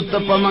गुरु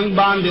तप मंग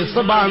बांधे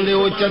सबांधे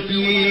ओ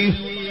चती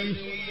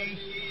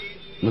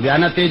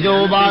नुब्यानते जो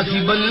बासी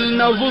बल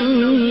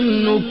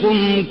नज़ुन्नुकुम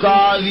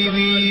काज़िबीन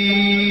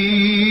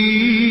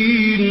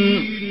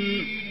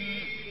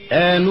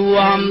ऐनु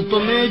हम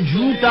तुम्हें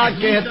झूठा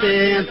कहते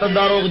हैं तो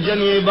दरोग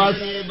जनिए बस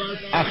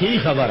आखिरी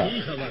खबर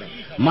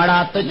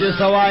मड़ा तज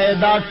सवाए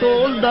दा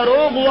टोल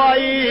दरोग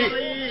वाई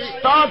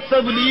ता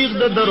तबलीग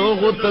द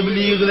दरोगो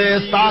तबलीग रे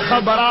ता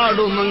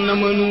खबराडो मंग न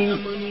मनू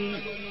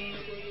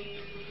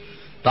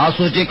ता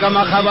सोचे कम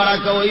खबरा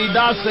कोई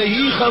दा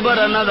सही खबर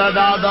न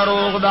दा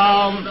दरोग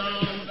दाम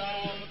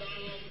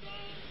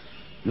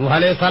नूह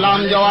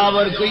अलैहिस्सलाम जवाब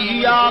कई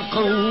या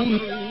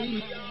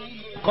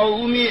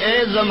कौमी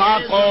ए जमा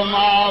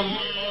कौमा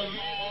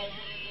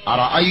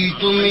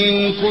अरअयतुम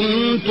इन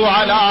कुन्तु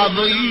अला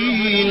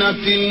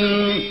बयीनतिन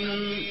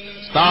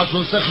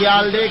तासु से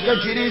ख्याल दे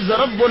कचरी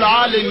रब्बुल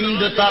आलमीन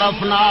द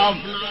तरफ ना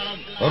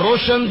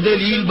रोशन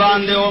दलील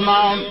बांधे हो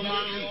माम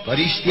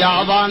फरिश्तिया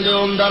बांधे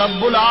हो द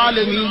रब्बुल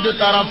आलमीन द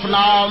तरफ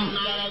ना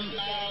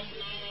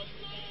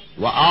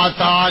व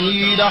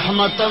आतानी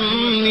रहमतम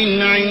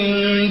मिन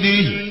इंदी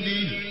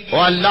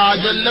और अल्लाह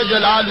जल्ल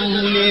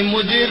जलालुहु ने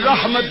मुझे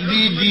रहमत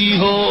दी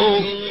हो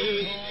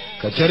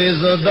कचरे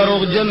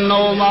दरोग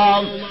जन्नो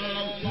माम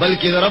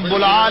बल्कि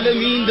रब्बुल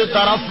आलमीन द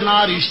तरफ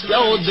ना रिश्ता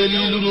और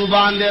दलील नु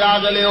बांधे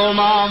रागले ओ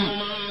माम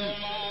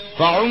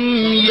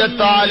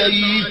फउम्यत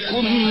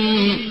अलैकुम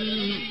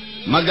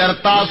मगर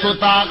तासो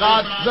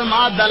तागात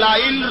जमा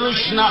दलाइल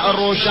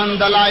रोशन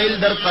दलाइल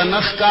दर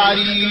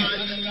तनखकारी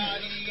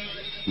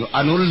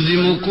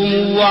अनुल्जिमुकुम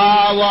व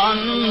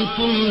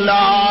अंतुम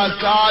ला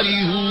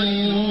कारिहून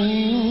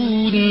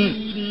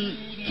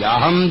क्या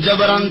हम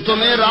जबरन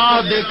तुम्हें राह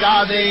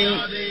दिखा दें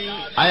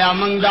आया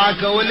मंगदा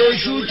कवले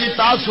शू ची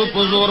तासो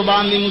पुजोर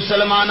बांधी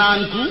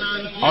मुसलमानान को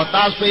और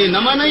तासो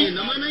न मनई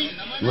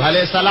नूह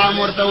अलैहिस्सलाम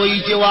और तवई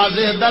चे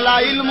वाज़ेह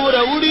दलाइल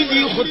मुरउड़ी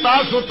दी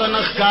खुतासो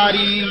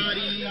तनखकारी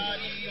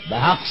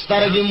बहक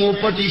स्तरगिमो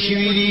पटी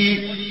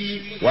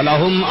शिविरी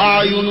वलहुम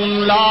आयुनुन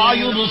ला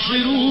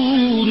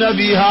युबसिरून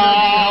बिहा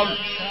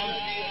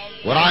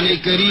कुरान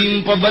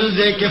करीम पर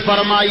बलजे के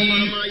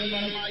फरमाई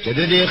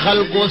दे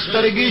खल्को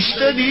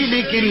स्तरगिश्त दी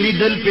लेकिन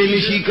लिदल पे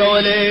निशी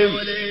कवले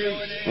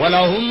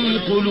वलहुम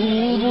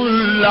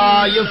कुलूबुन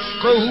ला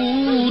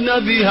यफ्क़हून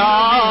बिहा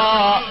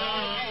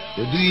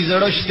दुई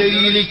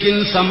जड़श्तरी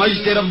लेकिन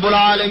समझते रब्बुल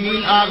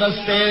आलमीन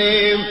आगस्ते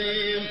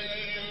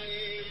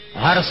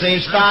हर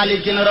सेष्टा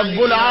लेकिन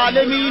रब्बुल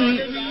आलमीन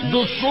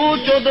दो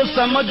सोचो दो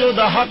समझो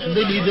द हक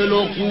दिली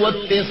दिलो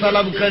कुव्वत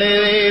सलब करे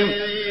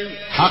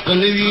हक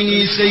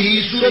नवीनी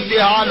सही सूरत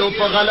हालो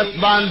पर गलत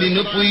बांधी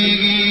न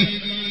पुईगी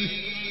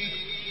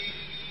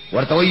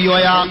वर्तवय्यो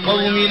या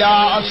कौमी ला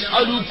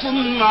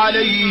अस्अलुकुम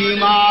अलैहि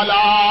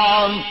माला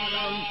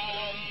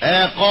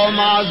ए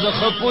कौमा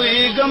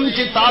ज़ख़पुईगम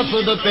ची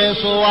तासो द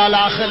पैसो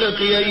वाला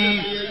खलक़ियई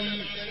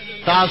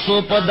तासो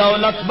पर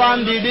दौलत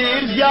बांधी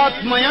देर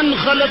ज्यात मयन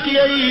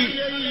खलक़ियई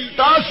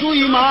तासो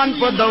ईमान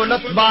पर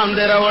दौलत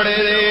बांधे रवड़े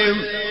रे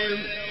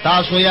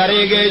तासो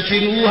यारे गए ची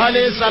नूह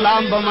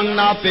अलैहिस्सलाम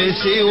बमंगना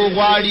पैसे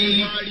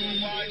उगाड़ी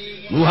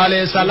नूह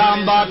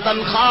अलैहिस्सलाम बा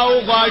तनख्वाह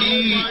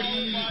उगाड़ी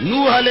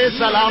नूह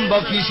अलैहिस्सलाम बा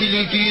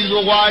फैसिलिटीज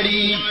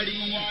उगाड़ी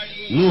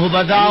नूह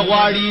बदा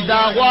गाड़ी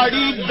दा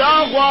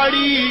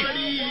गाड़ी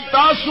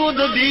तासो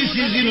द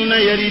देसी जिनु न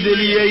यरी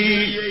दलियई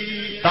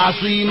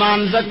तासो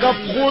ईमान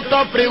ज़कफ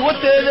होता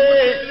प्रेवते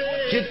रे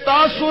कि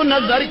तासो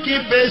नजर की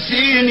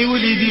पैसी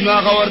निवली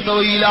दिमाग और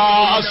तो इला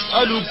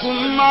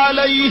अस्अलुकुम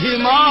अलैहि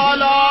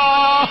माला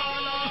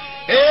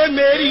ए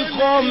मेरी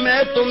कौम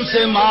मैं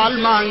तुमसे माल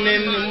मांगने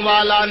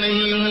वाला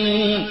नहीं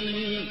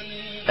हूँ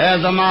ए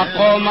जमा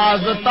कौम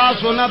आज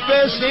तासो न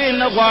पैसे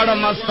न ग्वाड़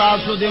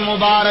मस्तासो दे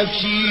मुबारक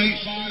शी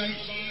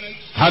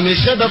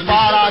हमेशा द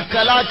पारा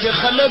कला के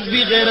खलक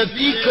भी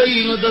गैरती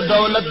कई नु द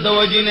दौलत द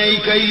वजी नहीं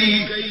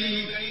कई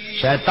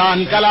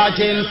शैतान कला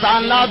चे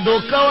इंसान ला दो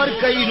कवर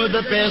कई नु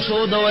द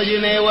पैसो द वजी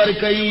ने वर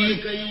कई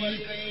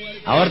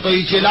और तो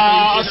इचला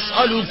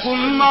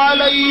अस्अलुकुम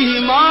अलैहि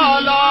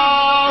माला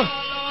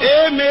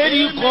ए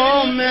मेरी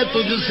कौम मैं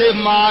तुझसे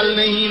माल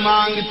नहीं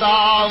मांगता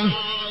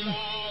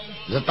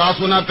जता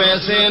सुना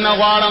पैसे न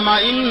वारमा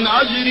इन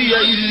अजरी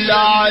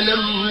इल्ला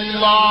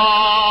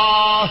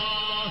अल्लाह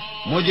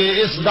मुझे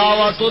इस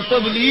दावत व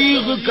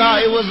तबलीग का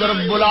एवज़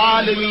रब्बुल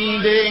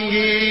आलमीन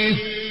देंगे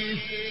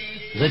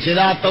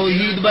जचरा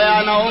तौहीद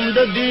बयान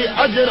उम्ददी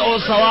अजर और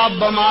सवाब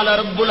बमाल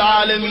रब्बुल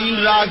आलमीन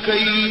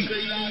राकई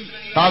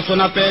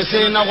तासुना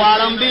पैसे न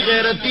वारम भी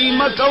गैरती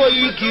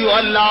मकवई की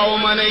अल्लाह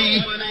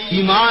मनई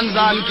ایمان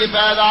ځان کې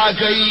پیدا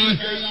کړي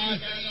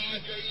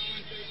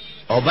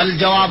او بل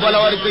جواب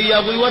ولور کوي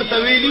هغه ورته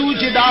ویلو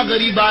چې دا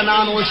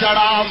غریبانان و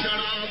شړام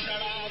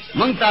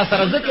مونږ تاسو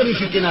سره ذکر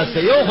نشو کې نه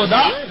یو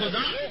خدا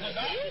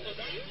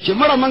چې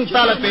مړه مونږ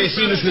تعالی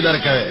پیسې نشو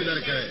درکوي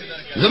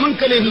زمون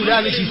کله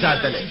هیرا نشي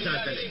ساتل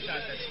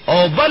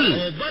او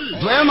بل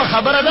دویمه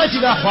خبره ده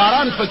چې دا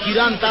خواران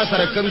فقیران تاسو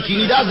سره کم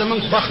کینی دا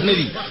زمون خوښ نه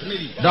دي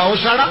دا و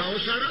شړا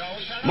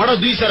مړه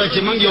دوی سره چې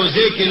مونږ یو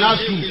ځای کې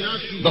ناسو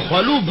د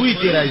خلو بوی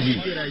تی راځي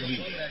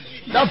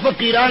دا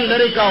فقیران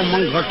لره کا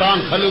مونږ غټان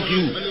خلو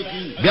کیو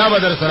بیا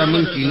بدر سره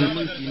مونږ کینو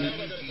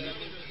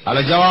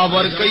ال جواب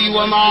ور کوي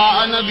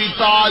وما انا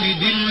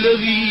بطارد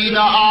الذين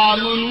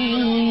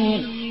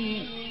امنوا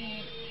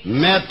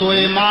میں تو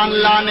ایمان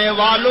لانے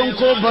والوں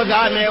کو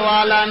بھگانے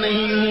والا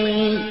نہیں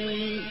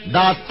ہوں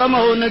دا تم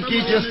ہونے کی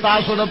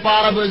چستاسو دا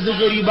پارا بز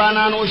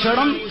غریبانان و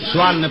شرم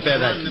سوال نے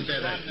پیدا کی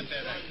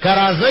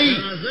کرازئی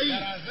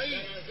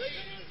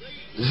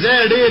زی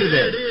دیر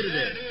دے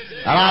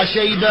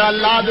راشید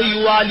اللہ دا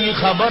یوالی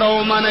خبر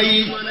او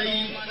منئی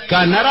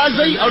کا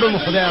نرازئی اڑم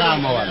خدای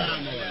رام والا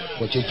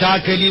کچھ چا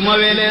کلمہ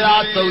ویلے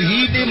دا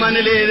توحید من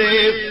لے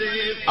دے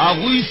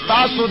اگوی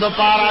استاسو دا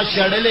پارا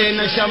شڑلے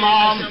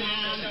نشمام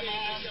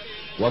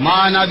وما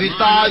انا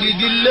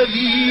بطارد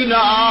الذین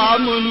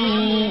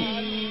آمنوا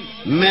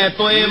میں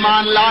تو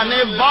ایمان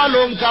لانے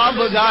والوں کا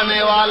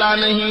بگانے والا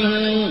نہیں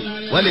ہوں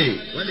ولی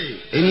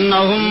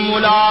انہم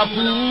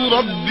ملاقو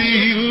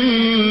ربہم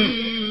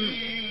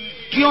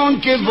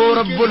کیونکہ وہ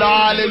رب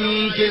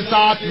العالمین کے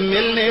ساتھ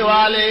ملنے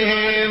والے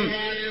ہیں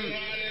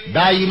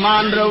دا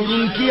ایمان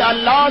روڑن کی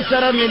اللہ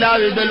سر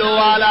ملاوی دلو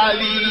والا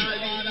بھی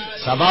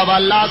سبب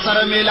اللہ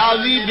سر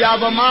ملاوی بیا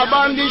بما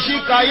باندی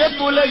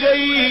شکایت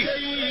لگئی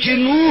چې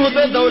نوح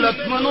د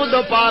دولتمنو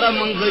د پاره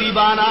من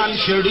غریبانان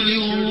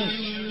شړلیو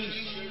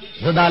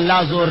زدا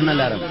الله زور نه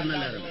لرم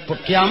په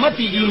قیامت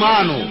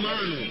ایمانو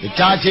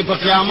چا چې په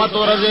قیامت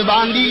ورځ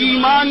باندې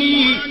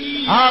ایمانی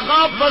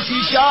هغه پس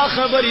شا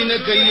خبرې نه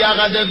کوي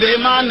هغه د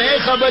بیمانه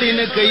خبرې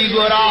نه کوي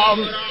ګورام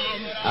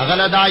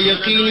هغه دا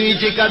یقین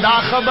چې کدا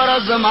خبره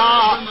زما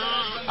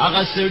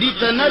هغه سړی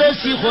ته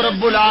نرسي خو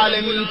رب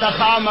العالمین ته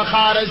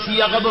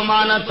خامخارسي هغه به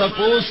معنا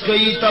تپوس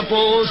کوي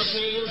تپوس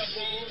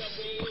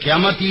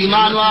قیامت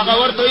ایمان واغا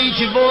ورتوئی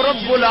چھ وہ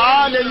رب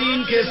العالمین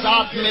کے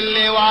ساتھ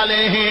ملنے والے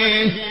ہیں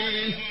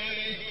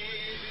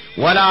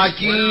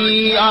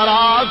وَلَكِنِّي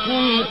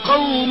أَرَاكُمْ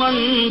قَوْمًا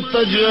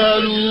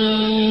تَجْهَلُونَ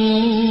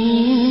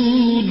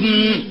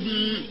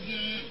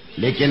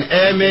لیکن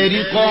اے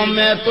میری قوم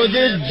میں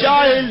تجھے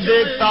جاہل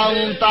دیکھتا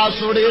ہوں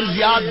تاسو ډیر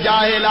زیاد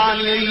جاہلان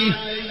یہی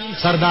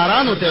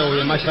سرداران ہوتے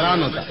ہوئے مشران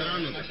ہوتا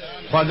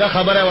خواگا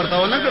خبر ہے ورطا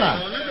ہو نکڑا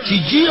چی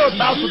جی ہو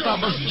تاسو تا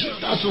بس جی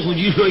تاسو خو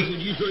جی ہوئی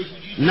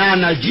نا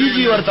نا جی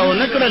جی ورته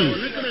نکړل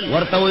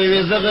ورته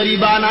وې ز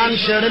غریبانان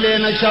شړلې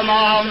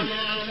نشمام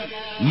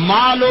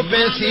مالو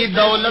پیسې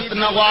دولت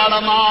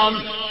نغواړم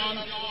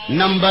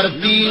نمبر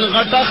 3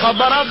 غټه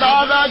خبره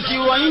دادا چې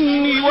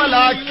وإني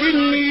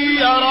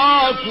ولكني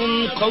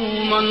أراكم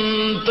قوما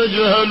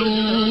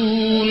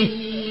تجهلون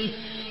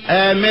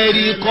اے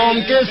میری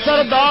قوم کے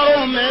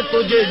سرداروں میں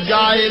تجھے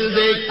جاہل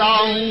دیکھتا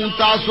ہوں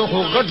تاسو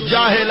خو غټ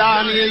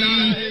جاہلان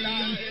یی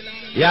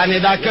یعنی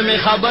دا کمی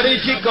خبری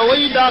چی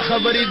کوئی دا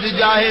خبری دا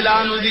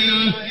جاہلانو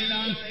دی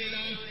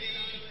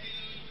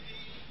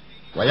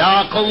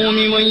وَيَا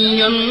قَوْمِ مَنْ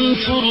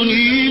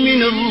يَنْصُرُنِي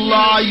مِنَ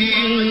اللَّهِ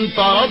إِن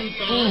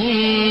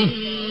طَرَدتُّهُمْ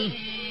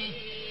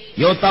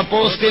یو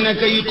تپوس تے نہ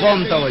کئی قوم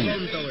توئی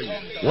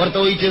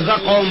ورتوئی چی زا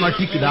قوم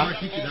ٹھیک دا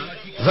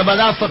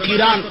زبدا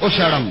فقیران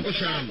اشڑم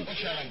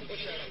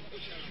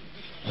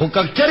خو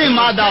کچری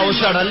مادا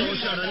اشڑل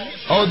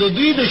او دو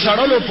دوی دو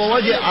شڑلو پا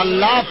وجه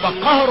اللہ پا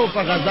قہر و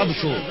پا غضب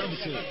شو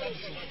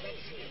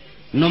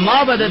نو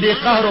ما با دے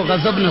قہر و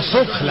غضب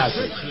نسوک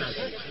خلاصے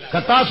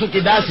کتاسو کی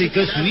داسی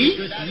کسوی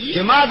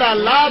چی ما دا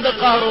اللہ دا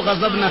قہر و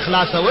غضب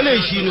نخلاصا ولی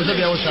شینو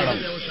زبی اشڑل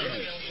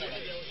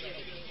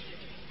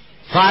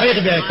فارغ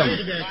بے کم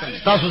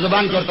تاسو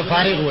زبان کی ورطا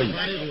فارغ ہوئی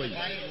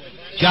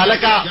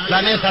چالکا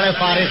لانے سڑے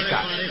فارغ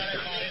کا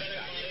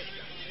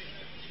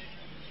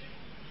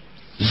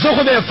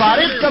زخد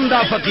فارغ کم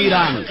دا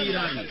فقیران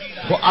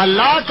خو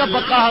اللہ کا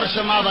بقہر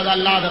شما بد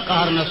اللہ دا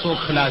قہر نسوک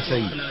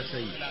خلاصی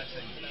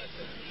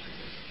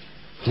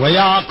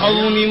وَيَا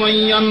قَوْمِ مَنْ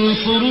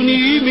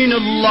يَنْصُرُنِي مِنَ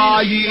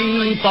اللَّهِ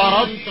إِن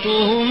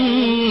طَرَدتُّهُمْ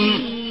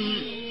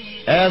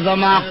اے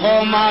زما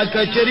قوما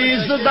کچری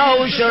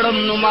زداو شڑم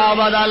نما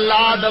بد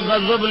اللہ دا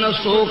غضب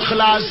نسوک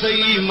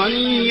خلاصی من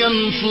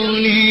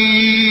ینصرنی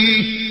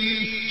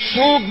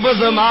سوک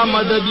بزما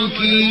مدد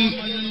کی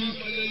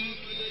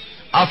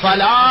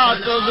افلا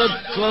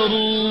تذکرون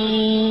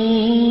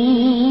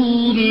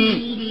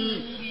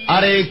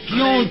ارے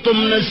کیوں تم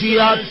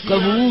نصیحت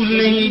قبول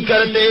نہیں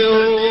کرتے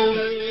ہو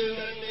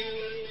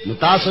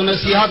متاسو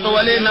نصیحت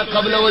والے نہ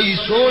قبل وئی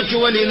سوچ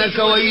والے نہ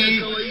کوئی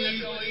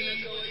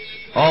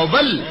او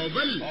بل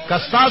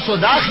کستاسو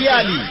دا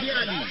خیالی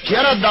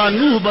چرا دا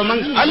نوح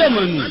بمن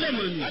علمن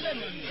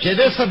چه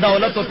دس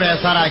دولت و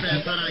پیسہ راکی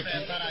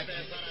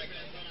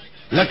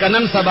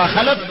لکنن سبا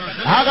خلق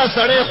هاگا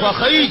سڑے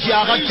خوخی چی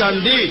آگا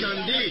چاندی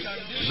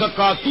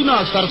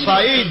زکاتونه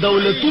سرسایي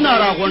دولتونه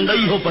را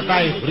غونډي هو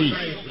پټای خوري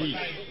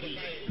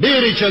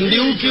ډېر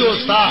چندیو کې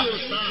اوستا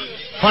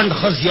فند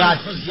خزيات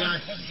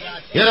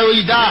یره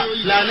وېدا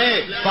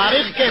پلانې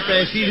فارغ کې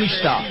پیسې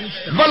نشتا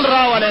بل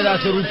را ولې دا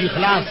شروطي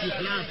خلاص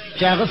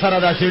چې هغه سره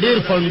دا ډېر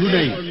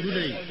فندونه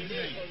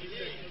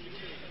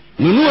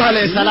نوح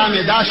علیہ السلام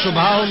دا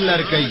شبههم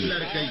لرکی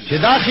چې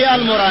دا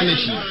خیال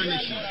مرانشي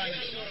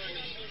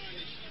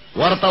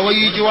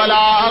ورتویج ولا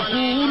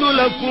اقول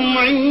لكم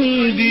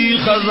عندي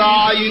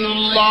خزائن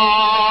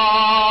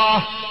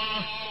الله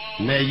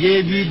میں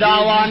یہ بھی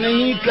دعویٰ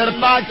نہیں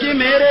کرتا کہ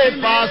میرے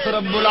پاس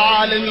رب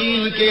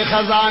العالمین کے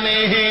خزانے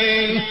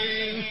ہیں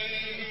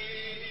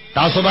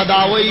تاسو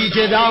بداوی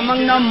چې دا موږ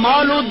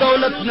مال او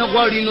دولت نه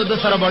غواړو نو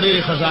د سره بڑے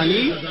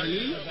خزانی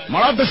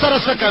مړه د سره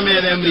سکه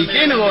مې د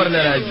امریکای نه ورل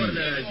راځي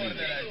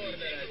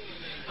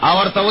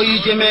اور توئی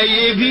کہ میں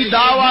یہ بھی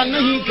دعویٰ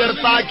نہیں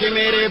کرتا کہ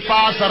میرے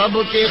پاس رب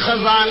کے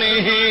خزانے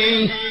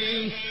ہیں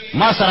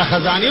ما سر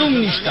خزانے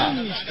نشتا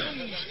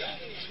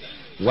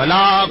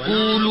ولا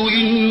اقول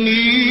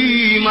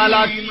انی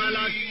ملک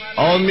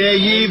اور میں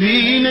یہ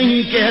بھی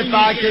نہیں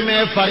کہتا کہ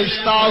میں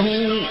فرشتہ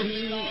ہوں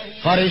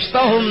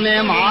فرشتہ ہوں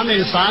نے معام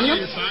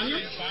انسانیت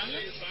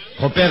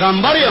خو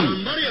پیغمبریم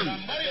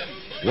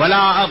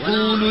ولا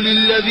اقول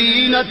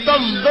للذين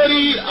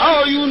تزدري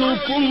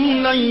اعينكم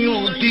لن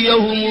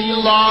يؤتيهم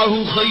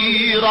الله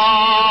خيرا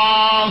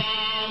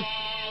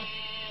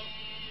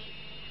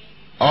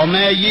اور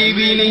میں یہ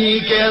بھی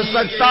نہیں کہہ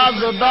سکتا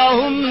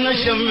زداهم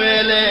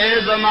نشملے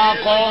زما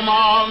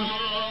قوما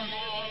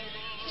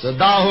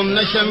زداهم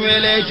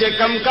نشملے چې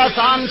کم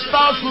کسان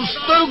ستاسو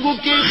سترګو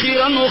کې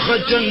خیرن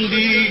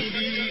خچندي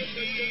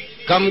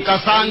کم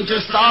کسان چې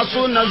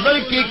ستاسو نظر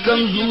کې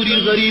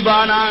کمزوري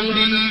غریبانان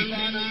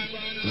دي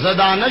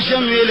زدا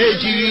نشم ویلے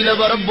چی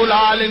لب رب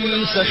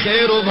العالمین سے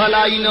خیر و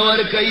بھلائی نور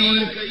کئی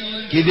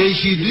کہ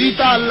دیشی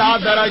دویتا اللہ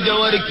درجہ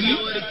ور کی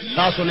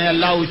تاسو نے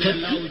اللہ اچھت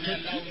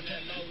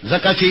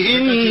زکا چی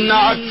ان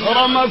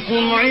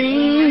اکرمکم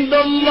عند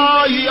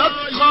اللہ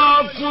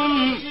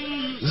اتقاکم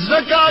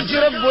زکا چی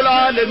رب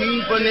العالمین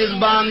پر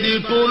نزبان دی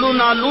طولو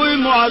نالوی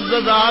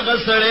معزز آغا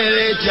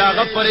سڑے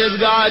چاگا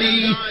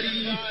پریزگاری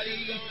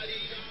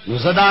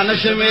زدا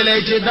نشملے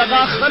چی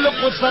دغا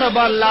خلق سرب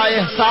اللہ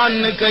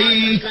احسان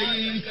نکئی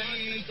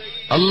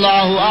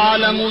اللہ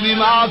عالم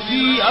بما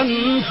فی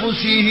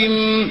انفسهم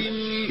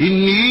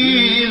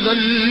انی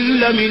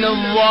ذل من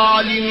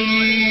الظالمین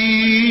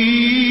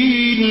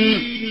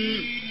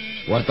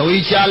ورتوی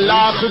چی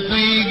اللہ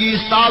خطویگی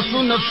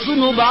ستاسو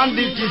نفسنو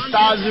باندی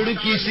چستا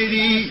زڑکی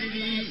سری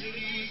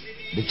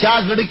بچا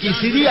زڑکی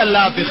سری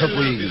اللہ پہ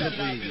خطویگی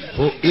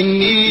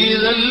انی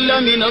ذل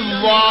من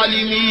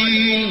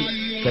الظالمین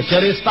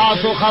کچر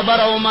استاسو خبر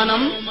او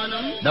منم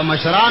دا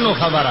مشرانو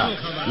خبره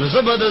نو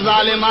زبد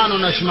ظالمانو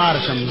نشمار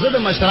شم زد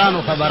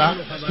مشرانو خبره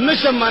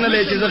نشم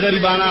منلې چې ز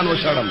غریبانانو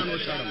شړم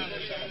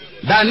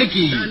دا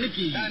نکی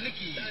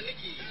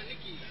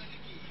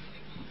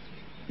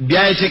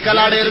بیا چې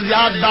کله ډېر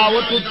زیات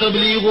دعوت او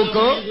تبلیغ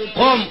وکړو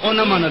قوم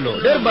اون منلو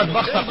ډېر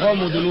بدبخت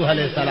قوم د نوح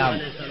علیہ السلام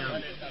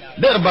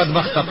ډېر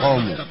بدبخت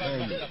قوم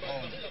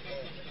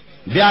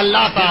بیا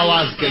الله ته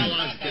आवाज کوي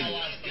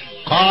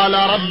قال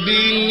رب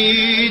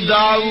إني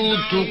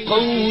دعوت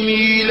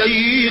قومي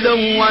ليلا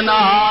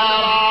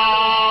ونهارا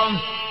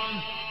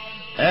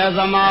اے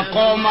زما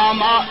قوم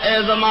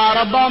اے زما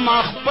رب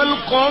ما خپل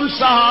قوم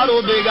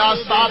سهارو بیگا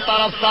ستا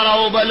طرف سره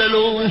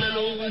وبللو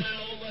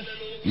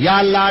یا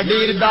اللہ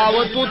ډیر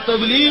دعوت و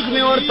تبلیغ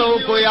میں ورتو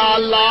کو یا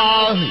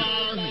اللہ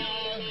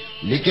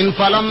لیکن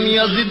فلم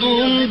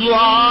یزدهم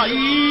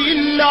دعائی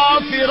الا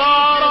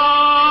فرارا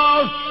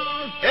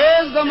اے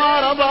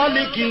زمارا با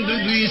لیکن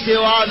دوی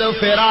سوا د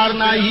فرار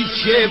نہ هیڅ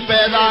شی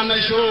پیدا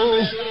نشو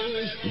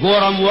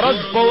ګورم ورځ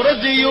په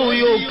ورځ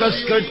یو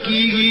کس کټ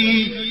کیږي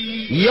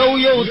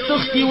یو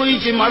تختی وی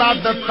چې مړه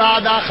دتا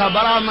دا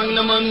خبره منګ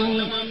نه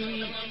منو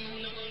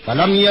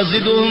فلم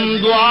یزدهم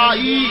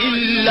دعائی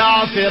الا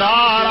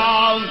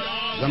فرارا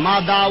زما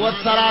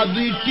دعوت سرا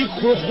دوی ټیک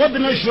خو خود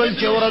نشول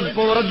چې ورځ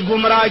په ورځ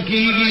گمراه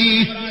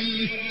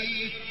کیږي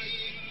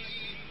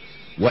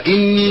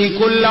وإني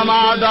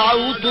كلما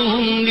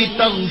دعوتهم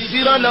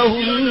لتغفر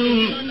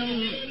لهم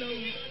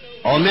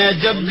اور میں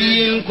جب بھی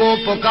ان کو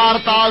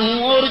پکارتا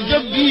ہوں اور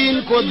جب بھی ان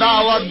کو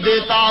دعوت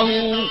دیتا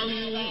ہوں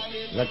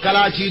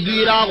کلاچی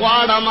دیرا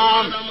غواړما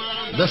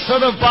د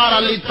صد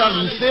پار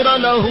لتغفر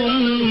لهم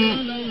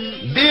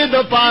دې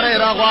د پاره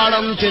را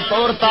غواړم چې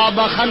تورتا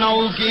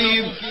بخنو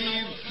کی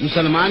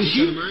مسلمان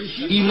شي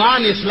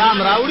ایمان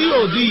اسلام راوړي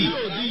او دی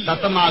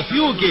تاسو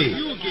معافیو کې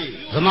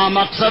زما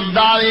مقصد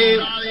داوي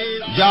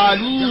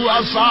جالو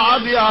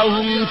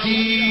اصابعهم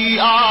فی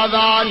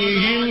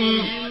آذانهم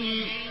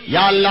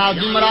یا اللہ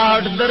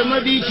دمراٹ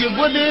درمدی چی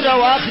گودے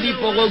رواخری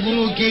پا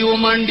غگنو کی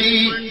ومنڈی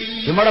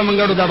چی مڑا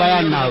منگڑو دا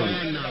بیان ناوی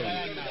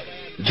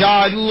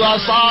جالو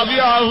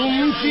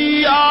اصابعهم فی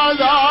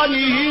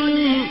آذانهم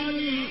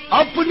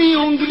اپنی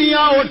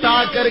انگلیاں اٹھا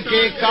کر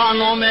کے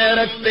کانوں میں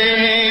رکھتے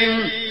ہیں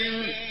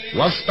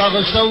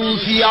واستغشوا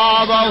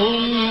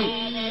ثیابهم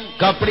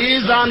کپڑے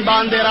زان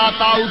باندے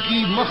راتاو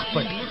کی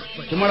مخفت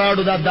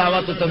چمڑاڑو دا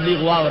دعوت و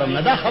تبلیغ واورم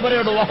نه دا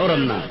خبره ډو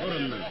واورم نه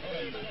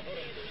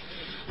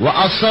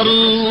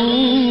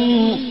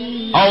واصروا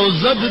او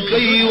زد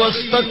کئی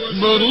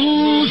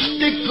واستکبروا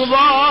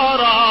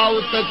استکبارا او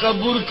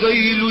تکبر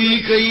کئی لوی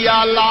کئی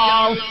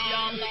اللہ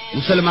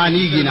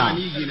مسلمانی گنا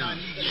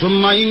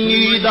ثم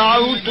انی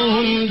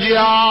دعوتهم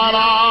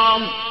جہارا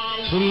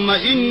ثم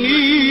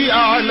انی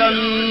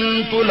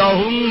اعلنت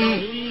لهم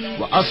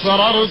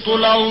واسررت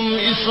لهم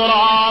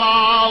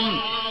اسرارا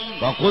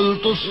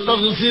فقلت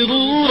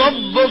استغفروا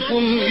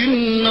ربكم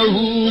انه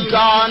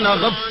كان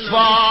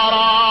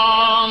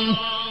غفارا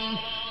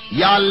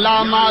یا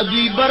اللہ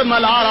مادی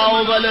برملا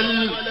راو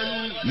بلل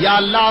یا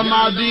اللہ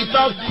مادی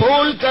تا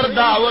کھول کر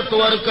دعوت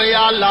ورک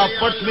یا اللہ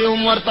پٹ میں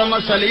عمر تا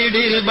مسئلے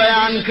ڈیر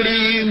بیان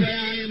کری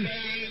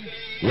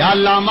یا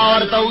اللہ ما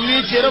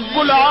ورتوی چی رب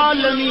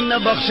العالمین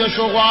بخشش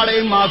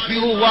غاڑے معافی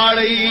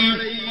غاڑے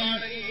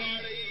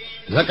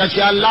زکا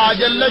چی اللہ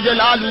جل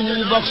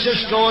جلالہ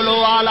بخشش کولو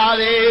والا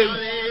دے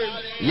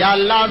یا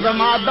اللہ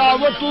زما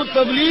دعوت و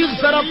تبلیغ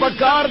سر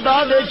پکار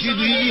دادے چی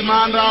دوی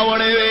ایمان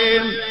راوڑے وے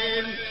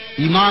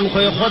ایمان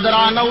خوی خود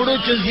را نوڑو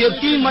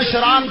چزیتی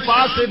مشران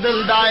پاس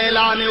دل دا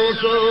اعلان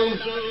اوکو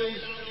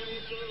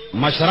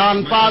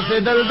مشران پاس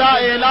دل دا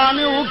اعلان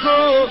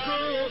اوکو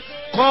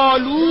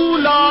قالوا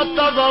لا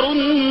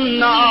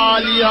تذرن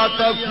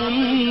آلیہتکم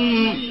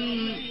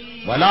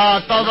ولا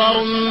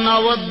تذرن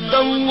ودا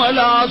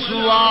ولا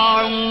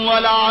سواعا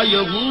ولا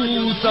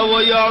یغوث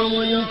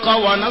ویعوق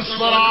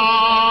ونصرا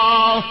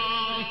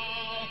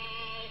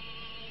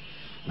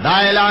دا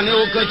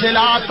اعلانیو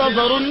کچلا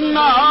تذرن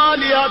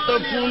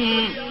آلیاتکم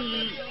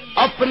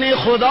اپنے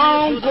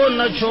خداؤں کو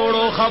نہ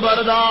چھوڑو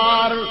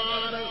خبردار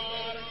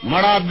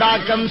مڑا دا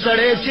کم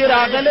سڑے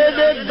چراغلے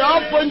دے دا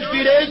پنچ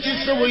پیرے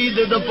چسوئی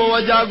دے دا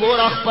پوجا گور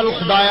اخپل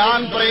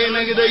خدایان پرے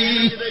نگ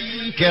دئی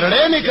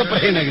کرڑے نے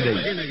کپرے نگ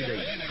دئی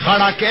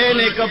کھڑا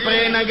کہنے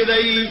کپرے نگ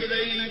دئی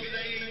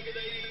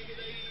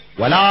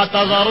ولا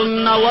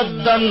تذرن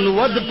ودا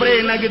ود پرے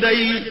نگ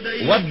دئی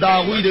ود دا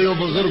ہوئی دے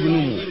بزرگ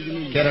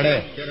نمو کرڑے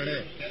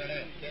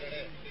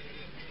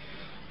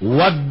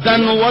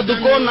ودن ود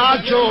کو نہ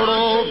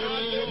چھوڑو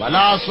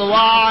ولا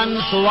سوان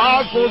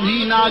سوا کو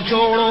بھی نہ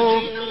چھوڑو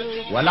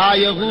ولا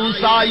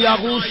یغوسا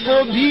یغوس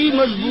کو بھی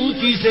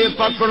مضبوطی سے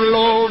پکڑ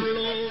لو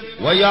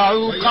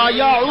ویعوقا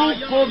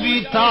یعوق کو بھی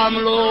تھام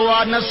لو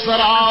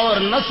ونصرا اور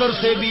نصر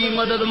سے بھی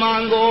مدد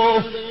مانگو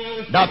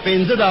دا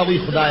پینز دا ہوئی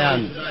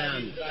خدایان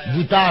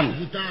بوتان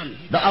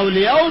دا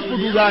اولیاء کو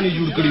دوگانی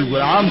جوڑ کری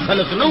ہوئے عام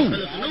خلق نو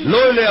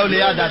لو لے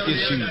اولیاء دا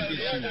تیرشی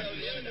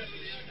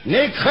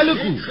نیک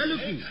خلقو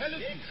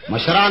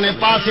مشران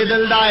پاس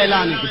دل دا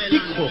اعلان کی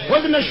ٹک کو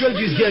خود نشول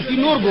جزیتی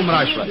نور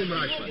گمراہ شو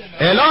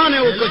اعلان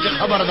او کچھ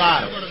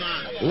خبردار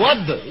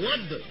ود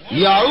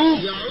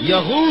یعوق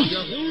یغوس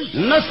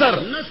نصر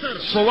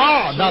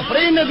سوا دا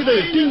پرے نگ دے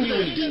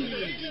ٹنگی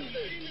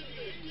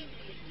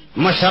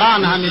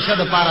مشران ہمیشہ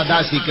دا پارا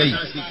داسی کئی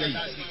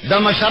دا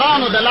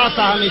مشران دا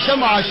لاسا ہمیشہ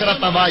معاشرہ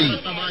تبائی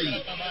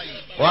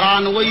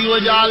قرآن وی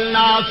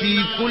وجعلنا فی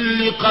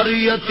کل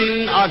قریت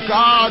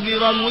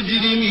اکابر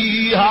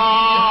مجرمیہا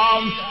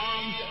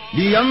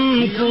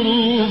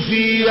لیمکروا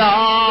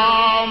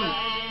فیہا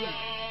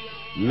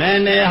میں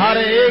نے ہر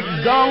ایک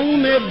گاؤں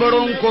میں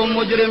بڑوں کو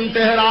مجرم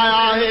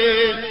ٹھہرایا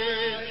ہے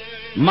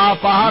ما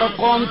پہر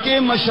قوم کے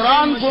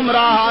مشران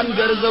گمراہان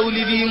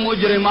گرزولی دی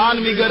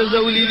مجرمان بھی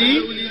گرزولی دی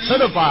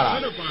صد پارا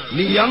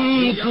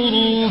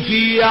لیمکروا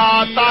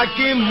فیہا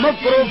تاکہ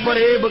مکر و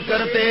فریب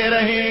کرتے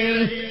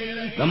رہیں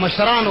دا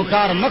مشران و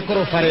کار مکر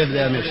و فریب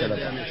دے ہمیشہ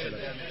دا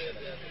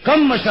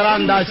کم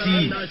مشران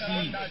داسی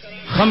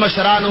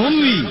خمشران ہم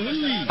بھی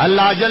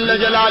اللہ جل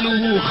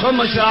جلالہ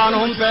خمشران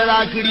ہم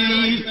پیدا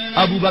کری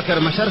ابو بکر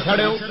مشر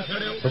کھڑے ہو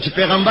کچھ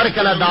پیغمبر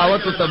کلا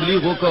دعوت و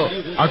تبلیغ کو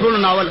اٹھول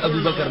ناول ابو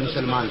بکر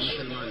مسلمان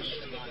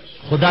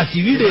خدا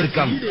سی وی دیر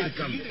کم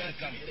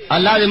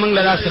اللہ دے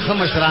منگل دا سے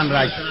خمشران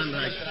راج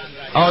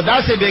اور دا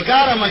سے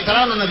بیکار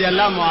مشران نبی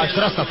اللہ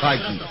معاشرہ صفا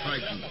کی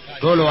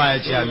ٹولو آیا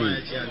چی آمین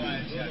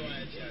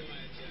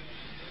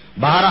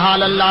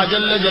بہرحال اللہ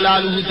جل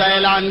جلالہ تا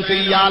اعلان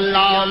کی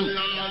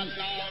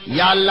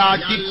یا اللہ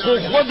ٹکو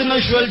خود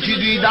نشول چی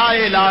دوی دا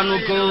اعلانو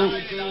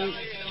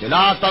کو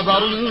لا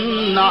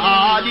تذرن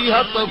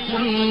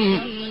آلیہتکم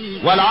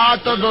ولا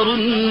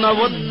تذرن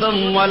ودا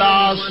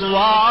ولا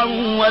سواعا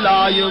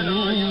ولا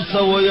یغوث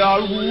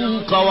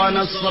ویعوق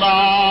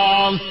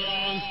ونصرا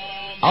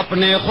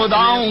اپنے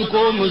خداؤں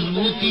کو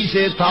مضبوطی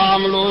سے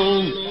تھام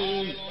لو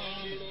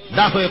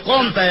دا کوئی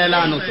قوم تا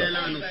اعلانو کو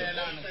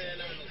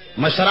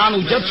مشران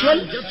اجت شول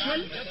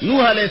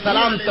نوح علیہ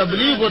السلام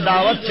تبلیغ و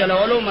دعوت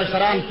چلولو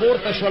مشران پور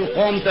تشول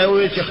قوم تے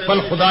ہوئے چی خپل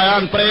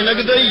خدایان پرے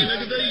نگ دئی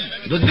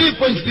دو دی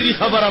پنچ پیری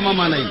خبر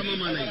مما نئی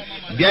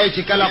بیائی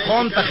چی کلا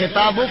قوم تا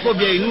خطابو کو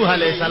بیائی نوح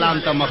علیہ السلام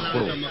تا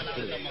مخبرو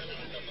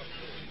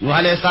نوح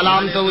علیہ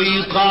السلام تا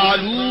وی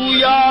قالوا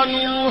یا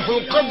نوح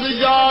قد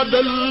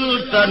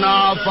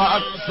جادلتنا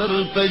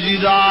فاکثرت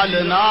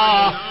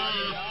جدالنا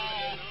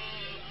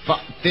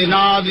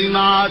فأتنا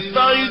بما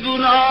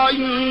تعدنا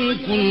إن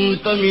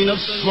كنت من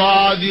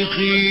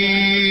الصادقين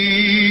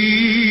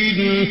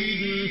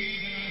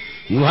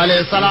नूह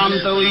अलैहिस्सलाम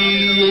तो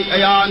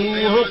या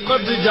नूह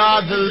कद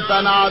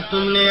जादलतना,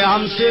 तुमने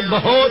हमसे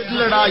बहुत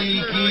लड़ाई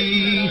की,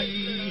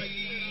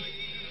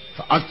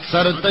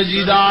 अक्सर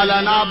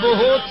तजिदालना,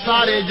 बहुत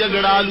सारे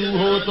झगड़ालू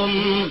हो तुम।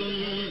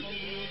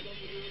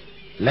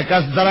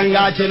 लकस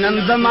दरंगा चनन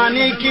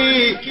जमाने की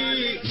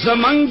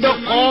जमंग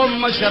कौम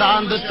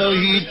मशरांद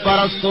तौहीद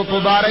परस्तों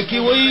मुबारकी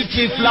वही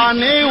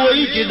चिफलाने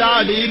वही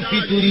चिदाड़ी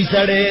फितूरी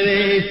सड़े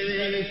रे।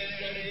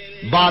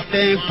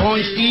 बातें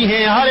पहुंचती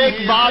हैं, हर एक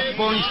बात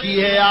पहुंचती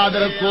है, याद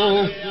रखो।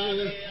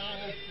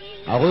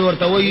 और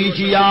तो वही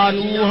चिया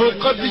नूह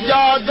कद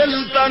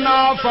जादलतना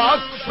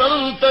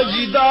फअक्सरत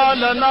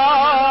जिदालना,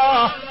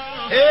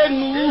 ए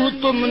नूह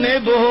तुमने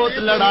बहुत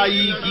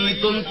लड़ाई की,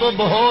 तुम तो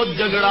बहुत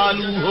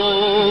झगड़ालू हो,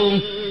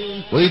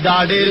 वही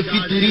दाडेर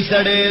फितूरी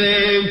सड़े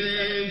रे।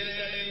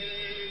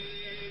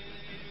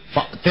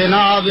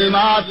 फअतना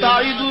बिमा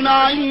ताइदुना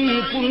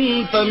इन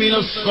कुंत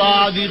मिनस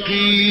सादिकीन,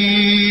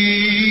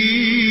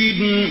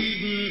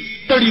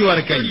 तड़ी वर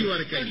कई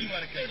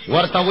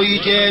वर्ता वही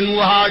चैन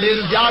हाडिर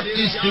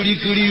जाती स्टडी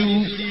कड़ियू।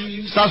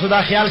 सासुदा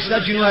ख्याल सा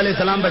नूह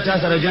अलैहिस्सलाम बच्चा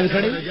सर जंग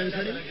खड़े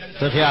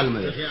तो ख्याल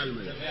में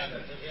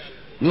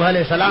नूह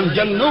अलैहिस्सलाम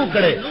जंग नो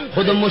करे,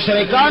 खुद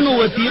मुशरिकान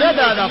वतीरा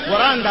दादा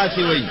कुरान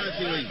दासी वही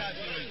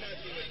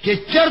कि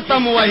चरता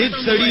मुवाहिद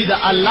सड़ी दा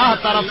अल्लाह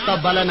तरफ ता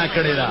बलना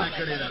करे दा,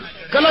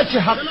 कलच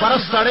हक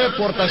परस सड़े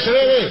पोरता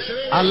शवे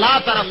अल्लाह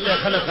तरफ ते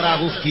खलक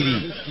रागुफ की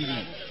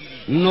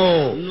नो।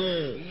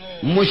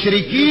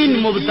 मुशरिकीन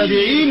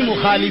मुबतदीन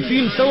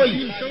मुखालिफीन सवई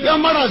या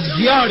मरा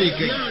जियाड़ी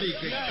के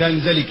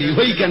कंजली की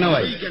वही के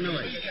नवाई।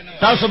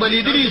 तासो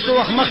बलीदरी सो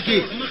अखमख की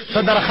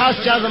सदरखास्त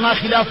चा जमा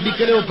खिलाफ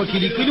निकले वो पकी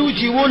निकलू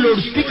ची वो लाउड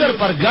स्पीकर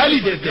पर गाली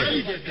देते हैं।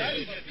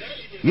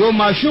 यो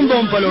माशूम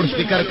बम पर लाउड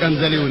स्पीकर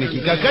कंजली होने की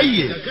का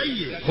कहिए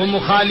वो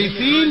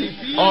मुखालिफीन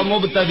और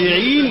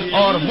मुबतदीन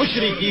और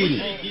मुशरिकीन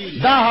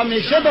दा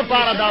हमेशा द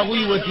पारा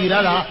दागुई वतीरा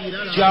दा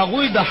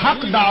चागुई द हक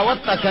दावत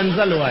ता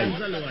कंजल वाई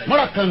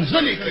मरा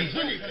कंजली कई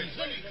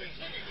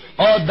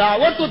और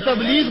दावत व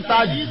तबलीग ता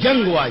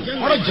जंग वाई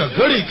मरा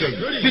झगड़ी कई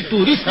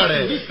फितूरी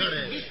सड़े।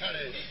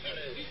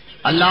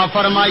 अल्लाह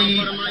फरमाई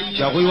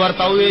चागुई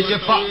वर्ता हुए चे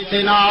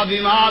फअतना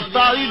बिमा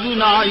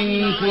ताइदुना इन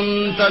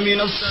कुंत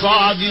मिनस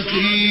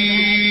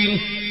सादिकीन।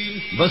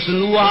 बस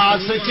नूहा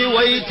सचे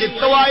वही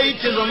चितवाई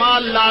चिजमा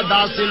अल्लाह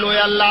दासिल हो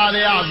अल्लाह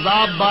ने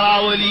अज़ाब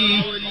बरावली।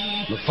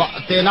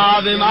 फअतना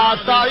बिमा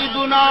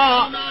ताइदुना,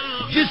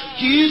 जिस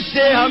चीज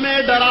से हमें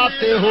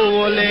डराते हो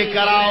वो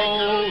लेकर आओ।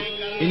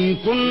 इन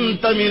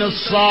कुंत मिनस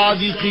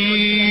सादिकीन,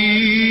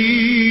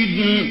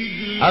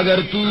 अगर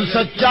तू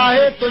सच्चा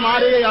है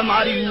तुम्हारे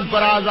हमारी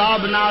ऊपर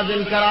आजाब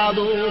नाजिल करा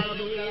दो।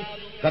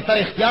 कतर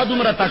इख्तियार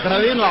तुमरा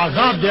तकरवे नो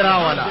आजाब दे रहा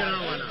वाला,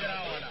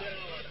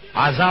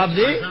 आजाब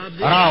दे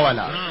रहा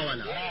वाला।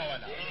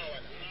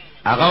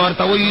 अगर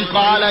तो वही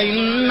काल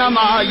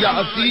इन्नमा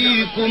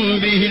यातीकुम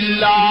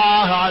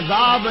बिहिल्लाह,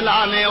 आजाब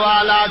लाने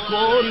वाला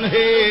कौन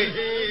है?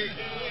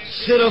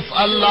 सिर्फ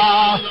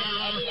अल्लाह।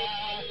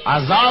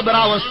 आजाब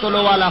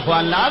रावस्तलो वाला को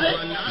अल्लाह दे,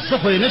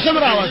 सफे नशम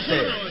रावस्ते।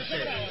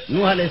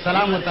 नूह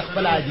अलैहिस्सलाम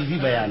तख्बल आजीजी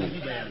बयान,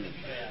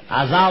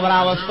 आजाब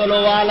रावस्तलो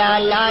वाला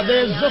अल्लाह दे,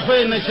 सफे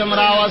नशम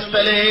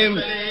रावस्तले।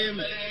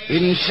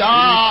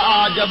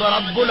 इंशाअ जब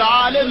रब्बुल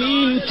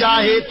आलमीन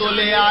चाहे तो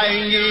ले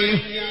आएंगे।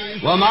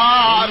 वमा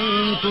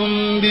अंतुम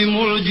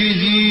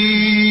बिमुअजिजीन,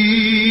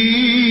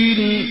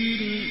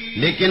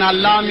 लेकिन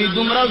अल्लाह मी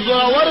दुमरा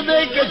जोर दे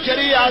के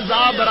चरी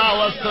आजाब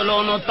रावस्तलो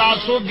नो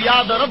तासो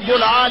बियाद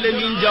रब्बुल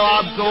आलमीन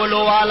जवाब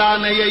कोलो वाला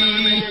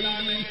नहीं।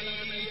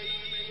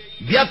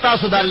 बिया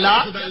तासो द अल्लाह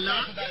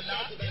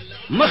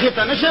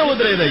मखिता नशे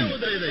उदरे रही।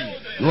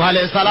 नूह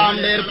अलैहिस्सलाम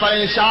देर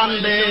परेशान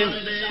दे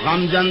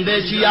गम जंदे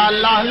चिया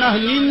अल्लाह न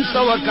नीम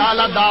सव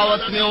काला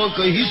दावत में वो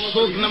कोई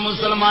हिस्सों न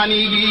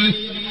मुसलमानी की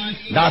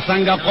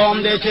दासंगा कौम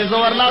दे चे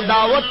जोरला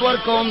दावत वर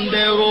कौम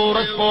दे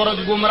रोरत पोरत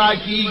गुमराह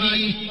कीगी।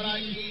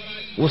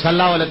 उस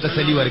अल्लाह वाला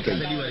तसली वर कई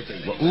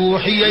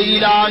वऊहिय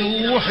इला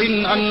नूहिन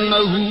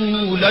अन्नहु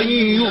लन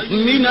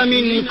युमिन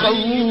मिन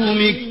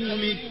कौमिक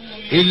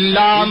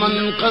इल्ला मन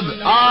कद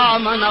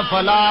आमन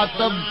फला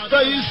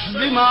तब्तइस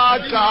बिमा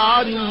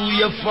कानू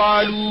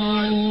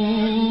यफअलून।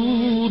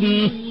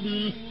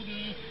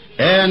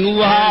 ए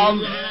नूह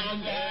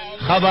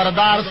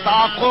खबरदार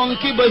साकों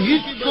की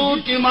बहित तो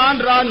की मान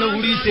रा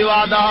नवड़ी से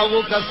वादा वो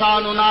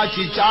कसानो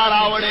नाची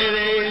चारा वड़े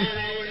रे।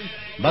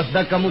 बस द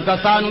कमु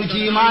कसानु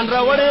ची मान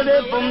रा वड़े रे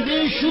पंदी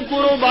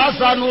शुक्रो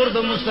बासा नूर द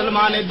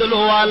मुसलमाने दिलो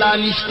वाला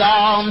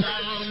निष्ठाम।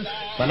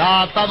 फला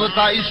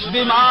तबता इस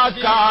बिमा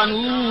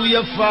कानू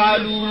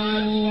यफअलून,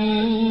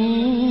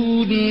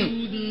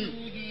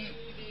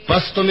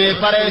 बस तुम्हें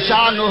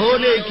परेशान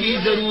होने की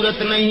जरूरत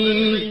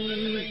नहीं।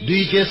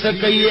 दुई के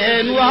सकई है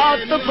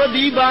नुहात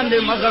फदी बांधे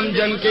मगम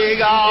जन के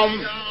गाँव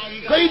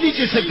कई दी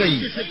चे सकई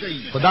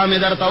खुदा में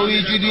दरता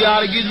हुई चीदी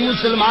आरगिज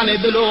मुसलमान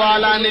दिलो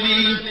वाला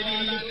नबी।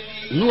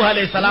 नूह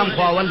अलैहिस्सलाम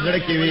को अवल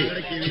गड़के वे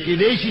चिकी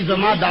देशी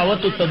जमा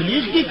दावत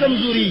तबलीग की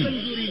कमजोरी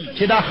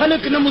चिदा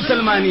खलक न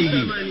मुसलमानी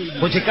की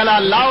कुछ कला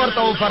अल्लाह और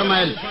तो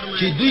फरमायल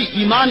ची दुई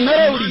ईमान न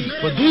रौड़ी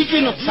वो दुई के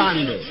नुकसान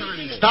दे।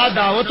 ستا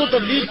دعوت و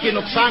تبلیغ کے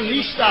نقصان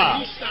نشتا،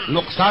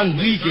 نقصان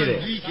دوی کے رے.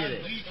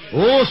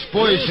 اوس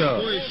پوش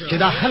چې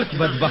دا خلق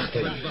بدبخت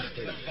دی،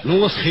 نو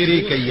اوس خیری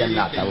کوي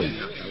الله تعالی.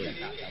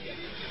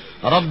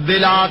 رب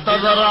لا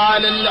تذر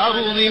على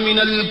الأرض من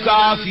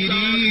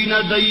الكافرين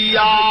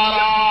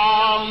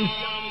ديارا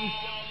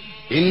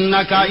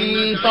إنك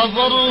إن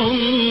تذرهم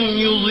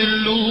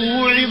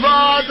يضلوا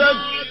عبادك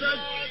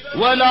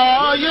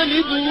ولا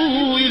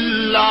يلدوا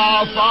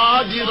إلا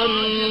فاجرا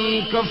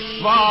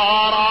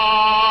كفارا.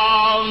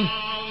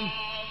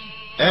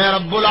 اے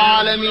رب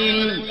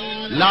العالمین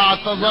لا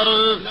تذر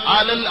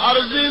على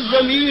الارض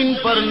زمین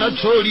پر نہ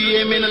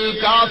چھوڑیے من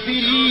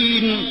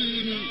الکافرین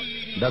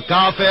دا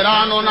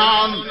کافرانو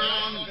نام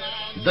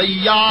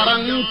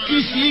دیارن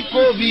کسی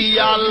کو بھی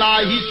یا اللہ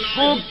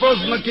حصوں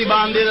پزم کی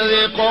باندے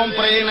دے قوم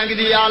پر نگ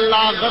دی یا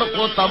اللہ غرق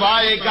و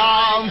تباہ کا.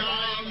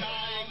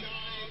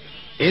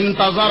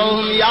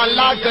 انتظرهم یا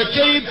اللہ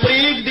کچری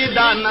پریگ دی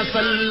دا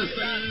نسل،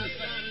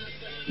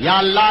 یا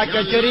اللہ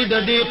کچری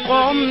دی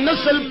قوم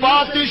نسل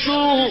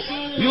پاتشو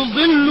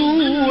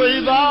یضلوا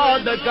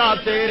عبادکا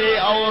تیرے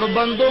اور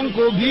بندوں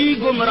کو بھی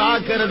گمراہ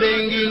کر دیں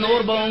گی.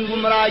 نور با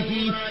گمراہ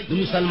کی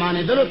مسلمان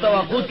دلو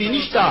توقع تی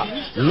نشتا،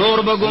 نور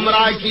با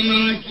گمراہ کی.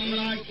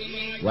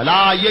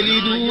 ولا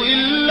یلدوا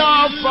الا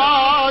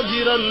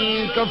فاجرا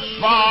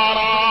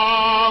کفارا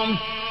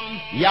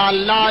یا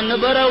اللہ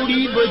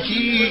نبروڑی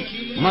بچی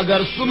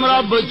مگر سمرا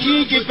بچی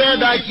کی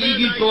پیدا کی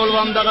گی تول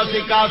وم دغه سے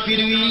کافر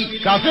وی،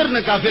 کافر نہ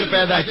کافر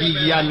پیدا کی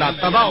گی یا اللہ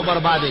تباہ و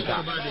برباد کا.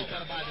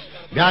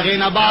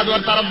 بیاغین بعد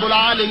ورطا رب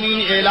العالمین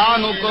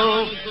اعلانو کو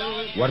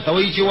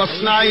ورطوی چی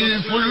وصنع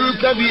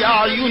الفلک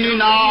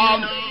بأعیننا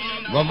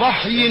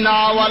ووحینا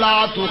ولا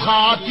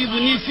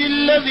تخاطبنی فی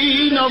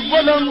الذین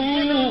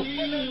ظلموا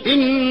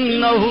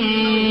انہم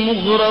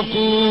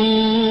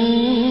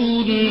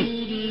مغرقون.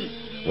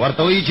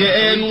 ورطوی چی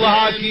اے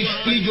نوحا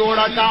کشتی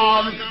جوڑا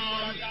کام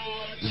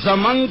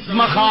زمنگ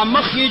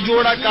مخامخی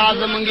جوڑا کا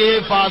زمنگ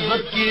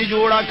حفاظت کی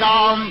جوڑا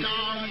کام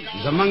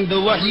زمنگ د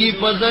وحی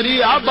په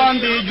ذریعہ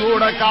باندې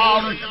جوړ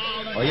کام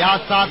او یا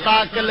ساتا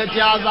کله چې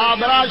عذاب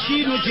راشي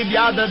نو چې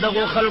بیا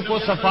دغه خلکو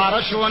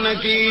سفارش ونه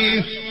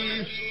کی،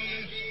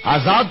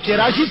 عذاب چې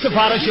راشي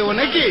سفارش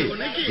ونه کی.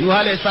 نوح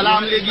علیہ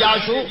السلام لګیا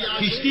شو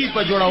کشتی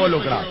په جوړولو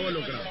کړه.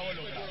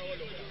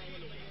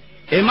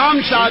 امام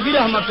شاعبی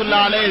رحمت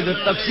اللہ علیہ د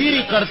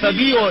تفسیری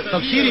قرطبی او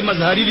تفسیری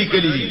مظہری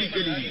لیکلی دی.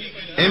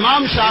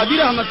 امام شاعبی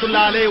رحمت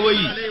اللہ علیہ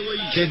وی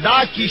چې دا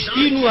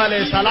کشتی نوح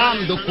علیہ السلام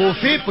د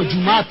کوفے په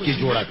جمعات کې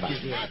جوړه کړه.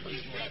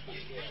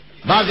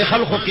 بعض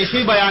خلکو کیسې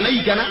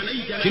بیانوي کنه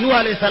چې نوح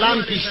علیہ السلام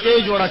کشتی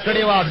جوړه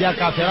کړې و، بیا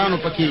کافرانو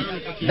پکې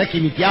دکی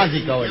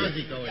امتیازي کول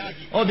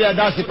او بیا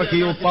داسې پکې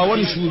یو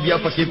پاون شو، بیا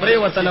پکې پرې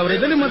وتل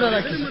اورېدل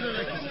مدار کی.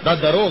 دا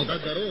دروغ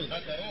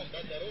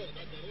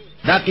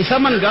دا قصه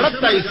من غلط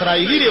تا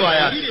اسرائیلی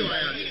روایات.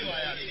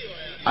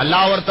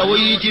 اللہ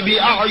ورتوئی چی بی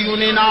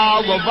اعیننا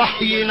و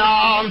وحینا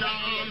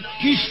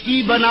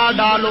کشتی بنا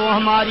ڈالو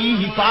ہماری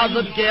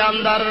حفاظت کے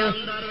اندر.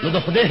 نو دا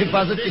خدای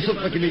حفاظت کی سب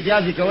پکی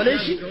امتیازی کولے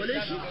شی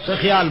سو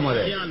خیال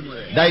مرے.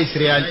 دا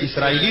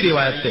اسرائیلی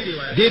روایت تے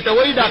دیتا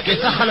وی دا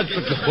قصہ خلق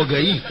پکی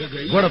خوگئی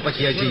گوڑا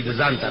پکی اچھی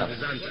دزان طرف.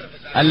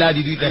 اللہ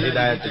دی دیتا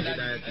ہدایت.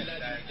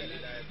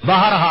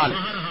 بہرحال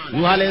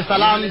نوح علیہ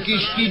السلام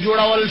کشتی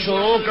جوڑاول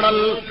شروع کرل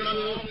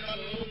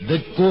د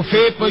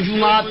کوفے په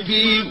جمعات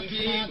کی.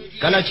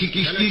 کله چې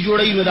کشتی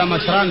جوړی نو دا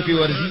مشران پی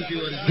ورزی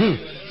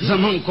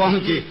زمان قوم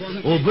کې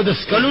او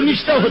بدس کلو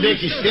نشته هو دې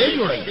کشتی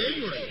جوړی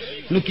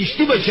نو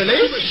کشتی به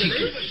چلای شي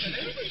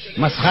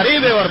مسخره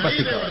به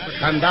ورپسې کوي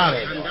خاندار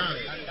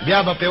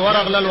بیا به په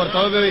ورغلل ورته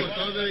وي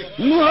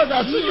نو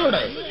دا څه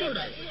جوړای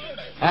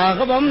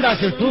هغه به هم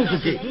داسې ټوک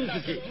کې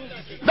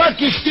دا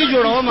کشتی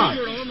جوړو ما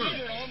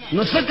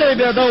نو څه کوي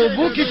بیا دا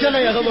وبو کې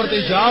چلای هغه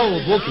ورته جاو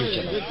وبو کې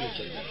چلای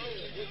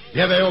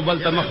بیا به یو بل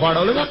ته مخ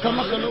واړول دا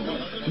کم خلو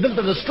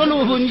دلته د سکلو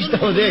وبو نشته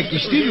هو دې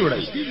کشتی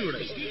جوړای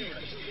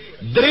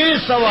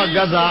 300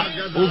 غزا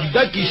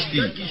اوږده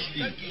کشتی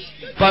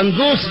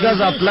 50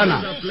 غزا پلنا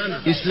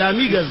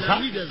اسلامی غزا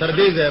تر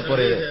دې ځای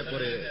پورې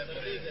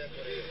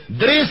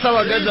 300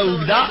 غزا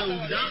اوږده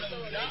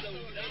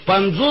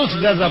 50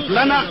 غزا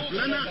پلنا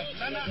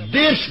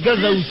 10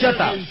 غزا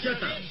اوچتا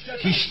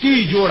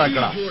کشتی جوړ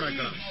کړه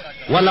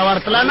ولا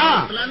ورتلنا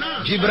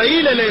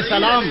جبرائیل علیہ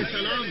السلام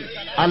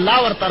الله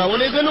ورته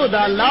راولېګلو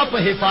دا الله په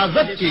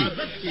حفاظت کې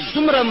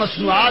څومره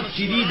مصنوعات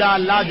چې دي دا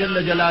الله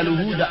جل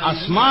جلاله د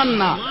اسمان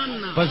نه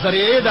په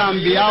ذریعه د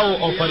انبیاء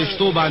او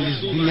فرشتو باندې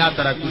دنیا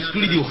ته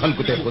راکوشکړي دي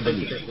خلکو ته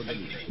خودلی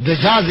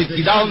د جاز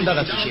ابتدا هم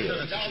دغه شی.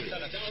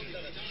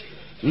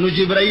 نو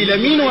جبرائیل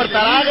امین ورته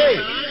راغی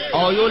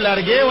او یو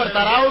لرګي ورته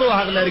راوړو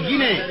هغه لرګي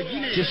نه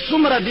چې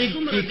څومره دې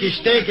کې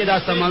کشته کې دا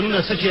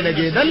سامانونه سچې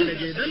لګېدل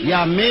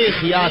یا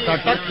میخ یا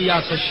ټټ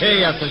یا څه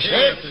یا څه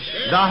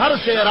دا هر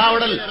څه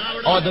راوړل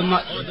او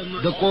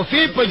د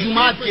کوفی په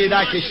جمعات کې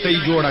دا کشته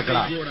جوړ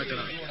کړه.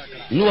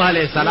 نوح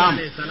علیہ السلام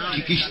چې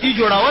کشتی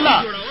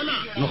جوړاوله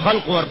نو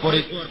خلق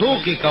ورپورې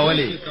ټوکې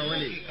کولې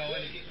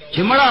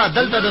چې مړه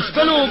دلته د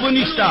سکلو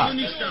وبنيشتا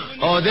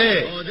او دې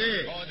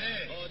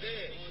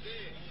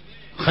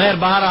خیر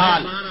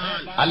بہرحال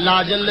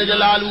اللہ جل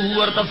جلالہ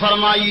ورته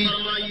فرمائی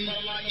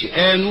چې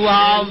اے نوح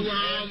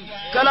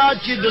کلا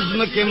چې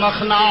دزمکه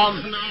مخنام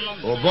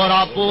او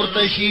برا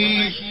پورته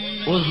شي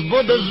اوس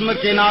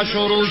بدزمکه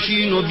ناشورو شي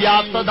نو بیا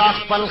ته د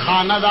خپل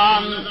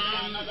خاندان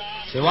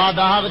سوا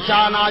دا هغه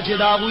چانا چې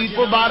دا وی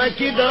په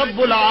بارکی د رب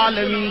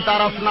العالمین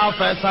طرفنا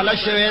فیصله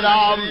شوی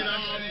دا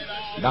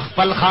د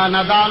خپل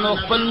خاندان او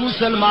خپل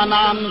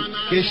مسلمانان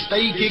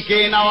کشتۍ کې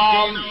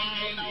کېنوام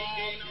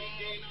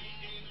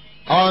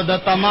او د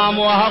تمام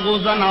هغه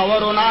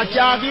زناورنا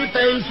چاغي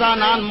ته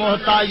انسانان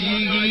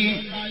محتاجيږي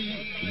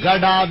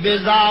گڑا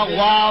بزا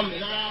غوام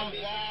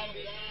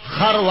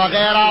خر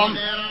وغیرہ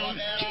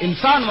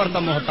انسان ورته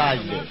محتاج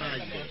دی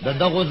د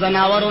دغه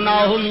زناورنا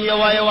هم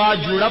یو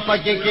جوړه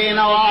پکې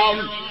کېنوام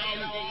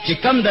چې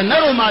کم د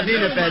نرو ماده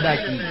نه پیدا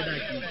کی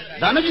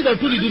دا نه چې د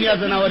ټولي دنیا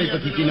زناورې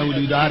پکې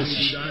کېنولې د هر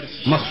شي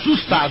مخصوص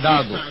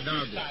تعدادو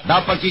دا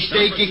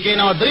پکشته کې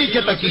کېنو درې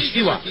چته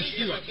کشتي وا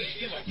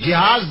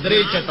جهاز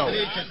درې چته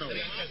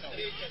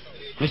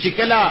نو چې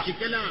کله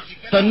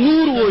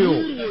تنور ويو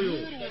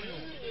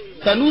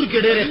تنور کې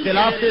ډېر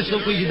اختلاف ته سو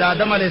کوئی د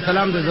آدم علی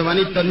السلام د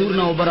زماني تنور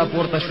نه اوبره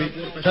پورته شي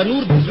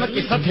تنور د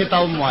زمکه سطح ته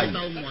هم وایي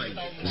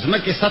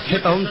زمکه سطح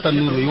ته هم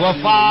تنور وي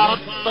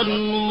وفارت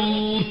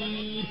تنور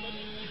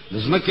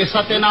د زمکه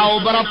سطح نه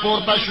اوبره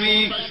پورته شي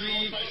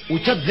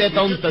اوچت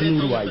زیته هم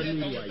تنور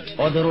وایي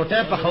او د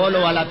روټه په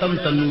خولو والا تم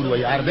تنور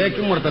وایي عربی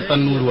کې مرته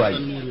تنور وایي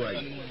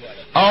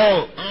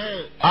او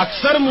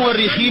اکثر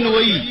مورخین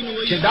وایي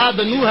چې دا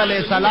د نوح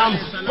علیہ السلام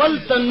خپل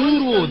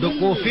تنور وو د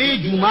کوفی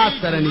جمعات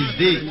سره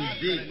نږدې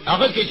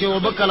هغه کې چې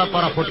وبکله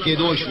پر فټ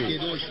کېدو شو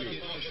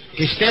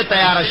کشته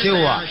تیار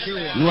شوه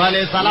نوح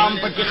علیہ السلام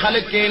پکې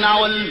خلق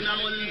کېناول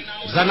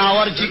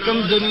زناور چې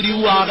کوم ضروری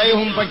وو هغه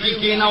هم پکې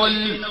کېناول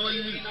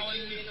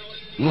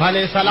نوح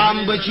علیہ السلام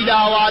بچی لا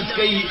आवाज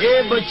کوي اے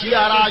بچی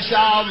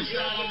راشا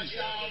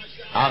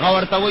هغه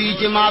ورته وایي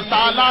چې ما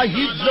تعالی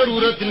هیڅ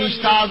ضرورت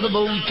نشته ز به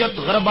اوچت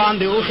غربان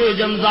دی اوخه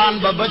جمزان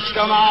به بچ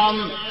کمام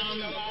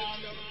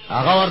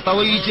هغه ورته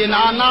وایي چې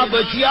نانا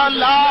بچیا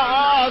لا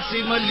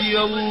سم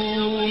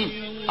اليوم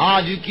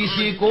آج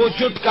کسی کو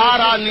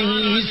چھٹکارا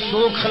نہیں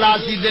سو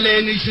خلاصی دلے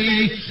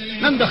نشی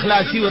نن د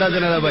خلاصی ورځ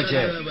نه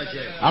بچي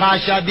را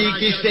شادي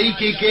کشتۍ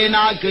کې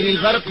کینا کړي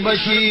غرق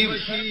بشي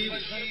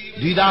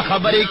دوی دا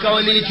خبرې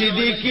کولې چې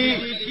دی کې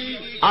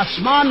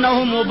اسمان نه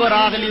هم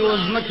وبراغلی او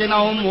زمکه نه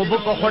هم وب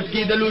په خټ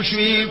کې دلو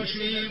شوي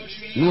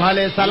نوح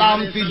علیہ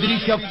السلام په دری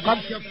شفقت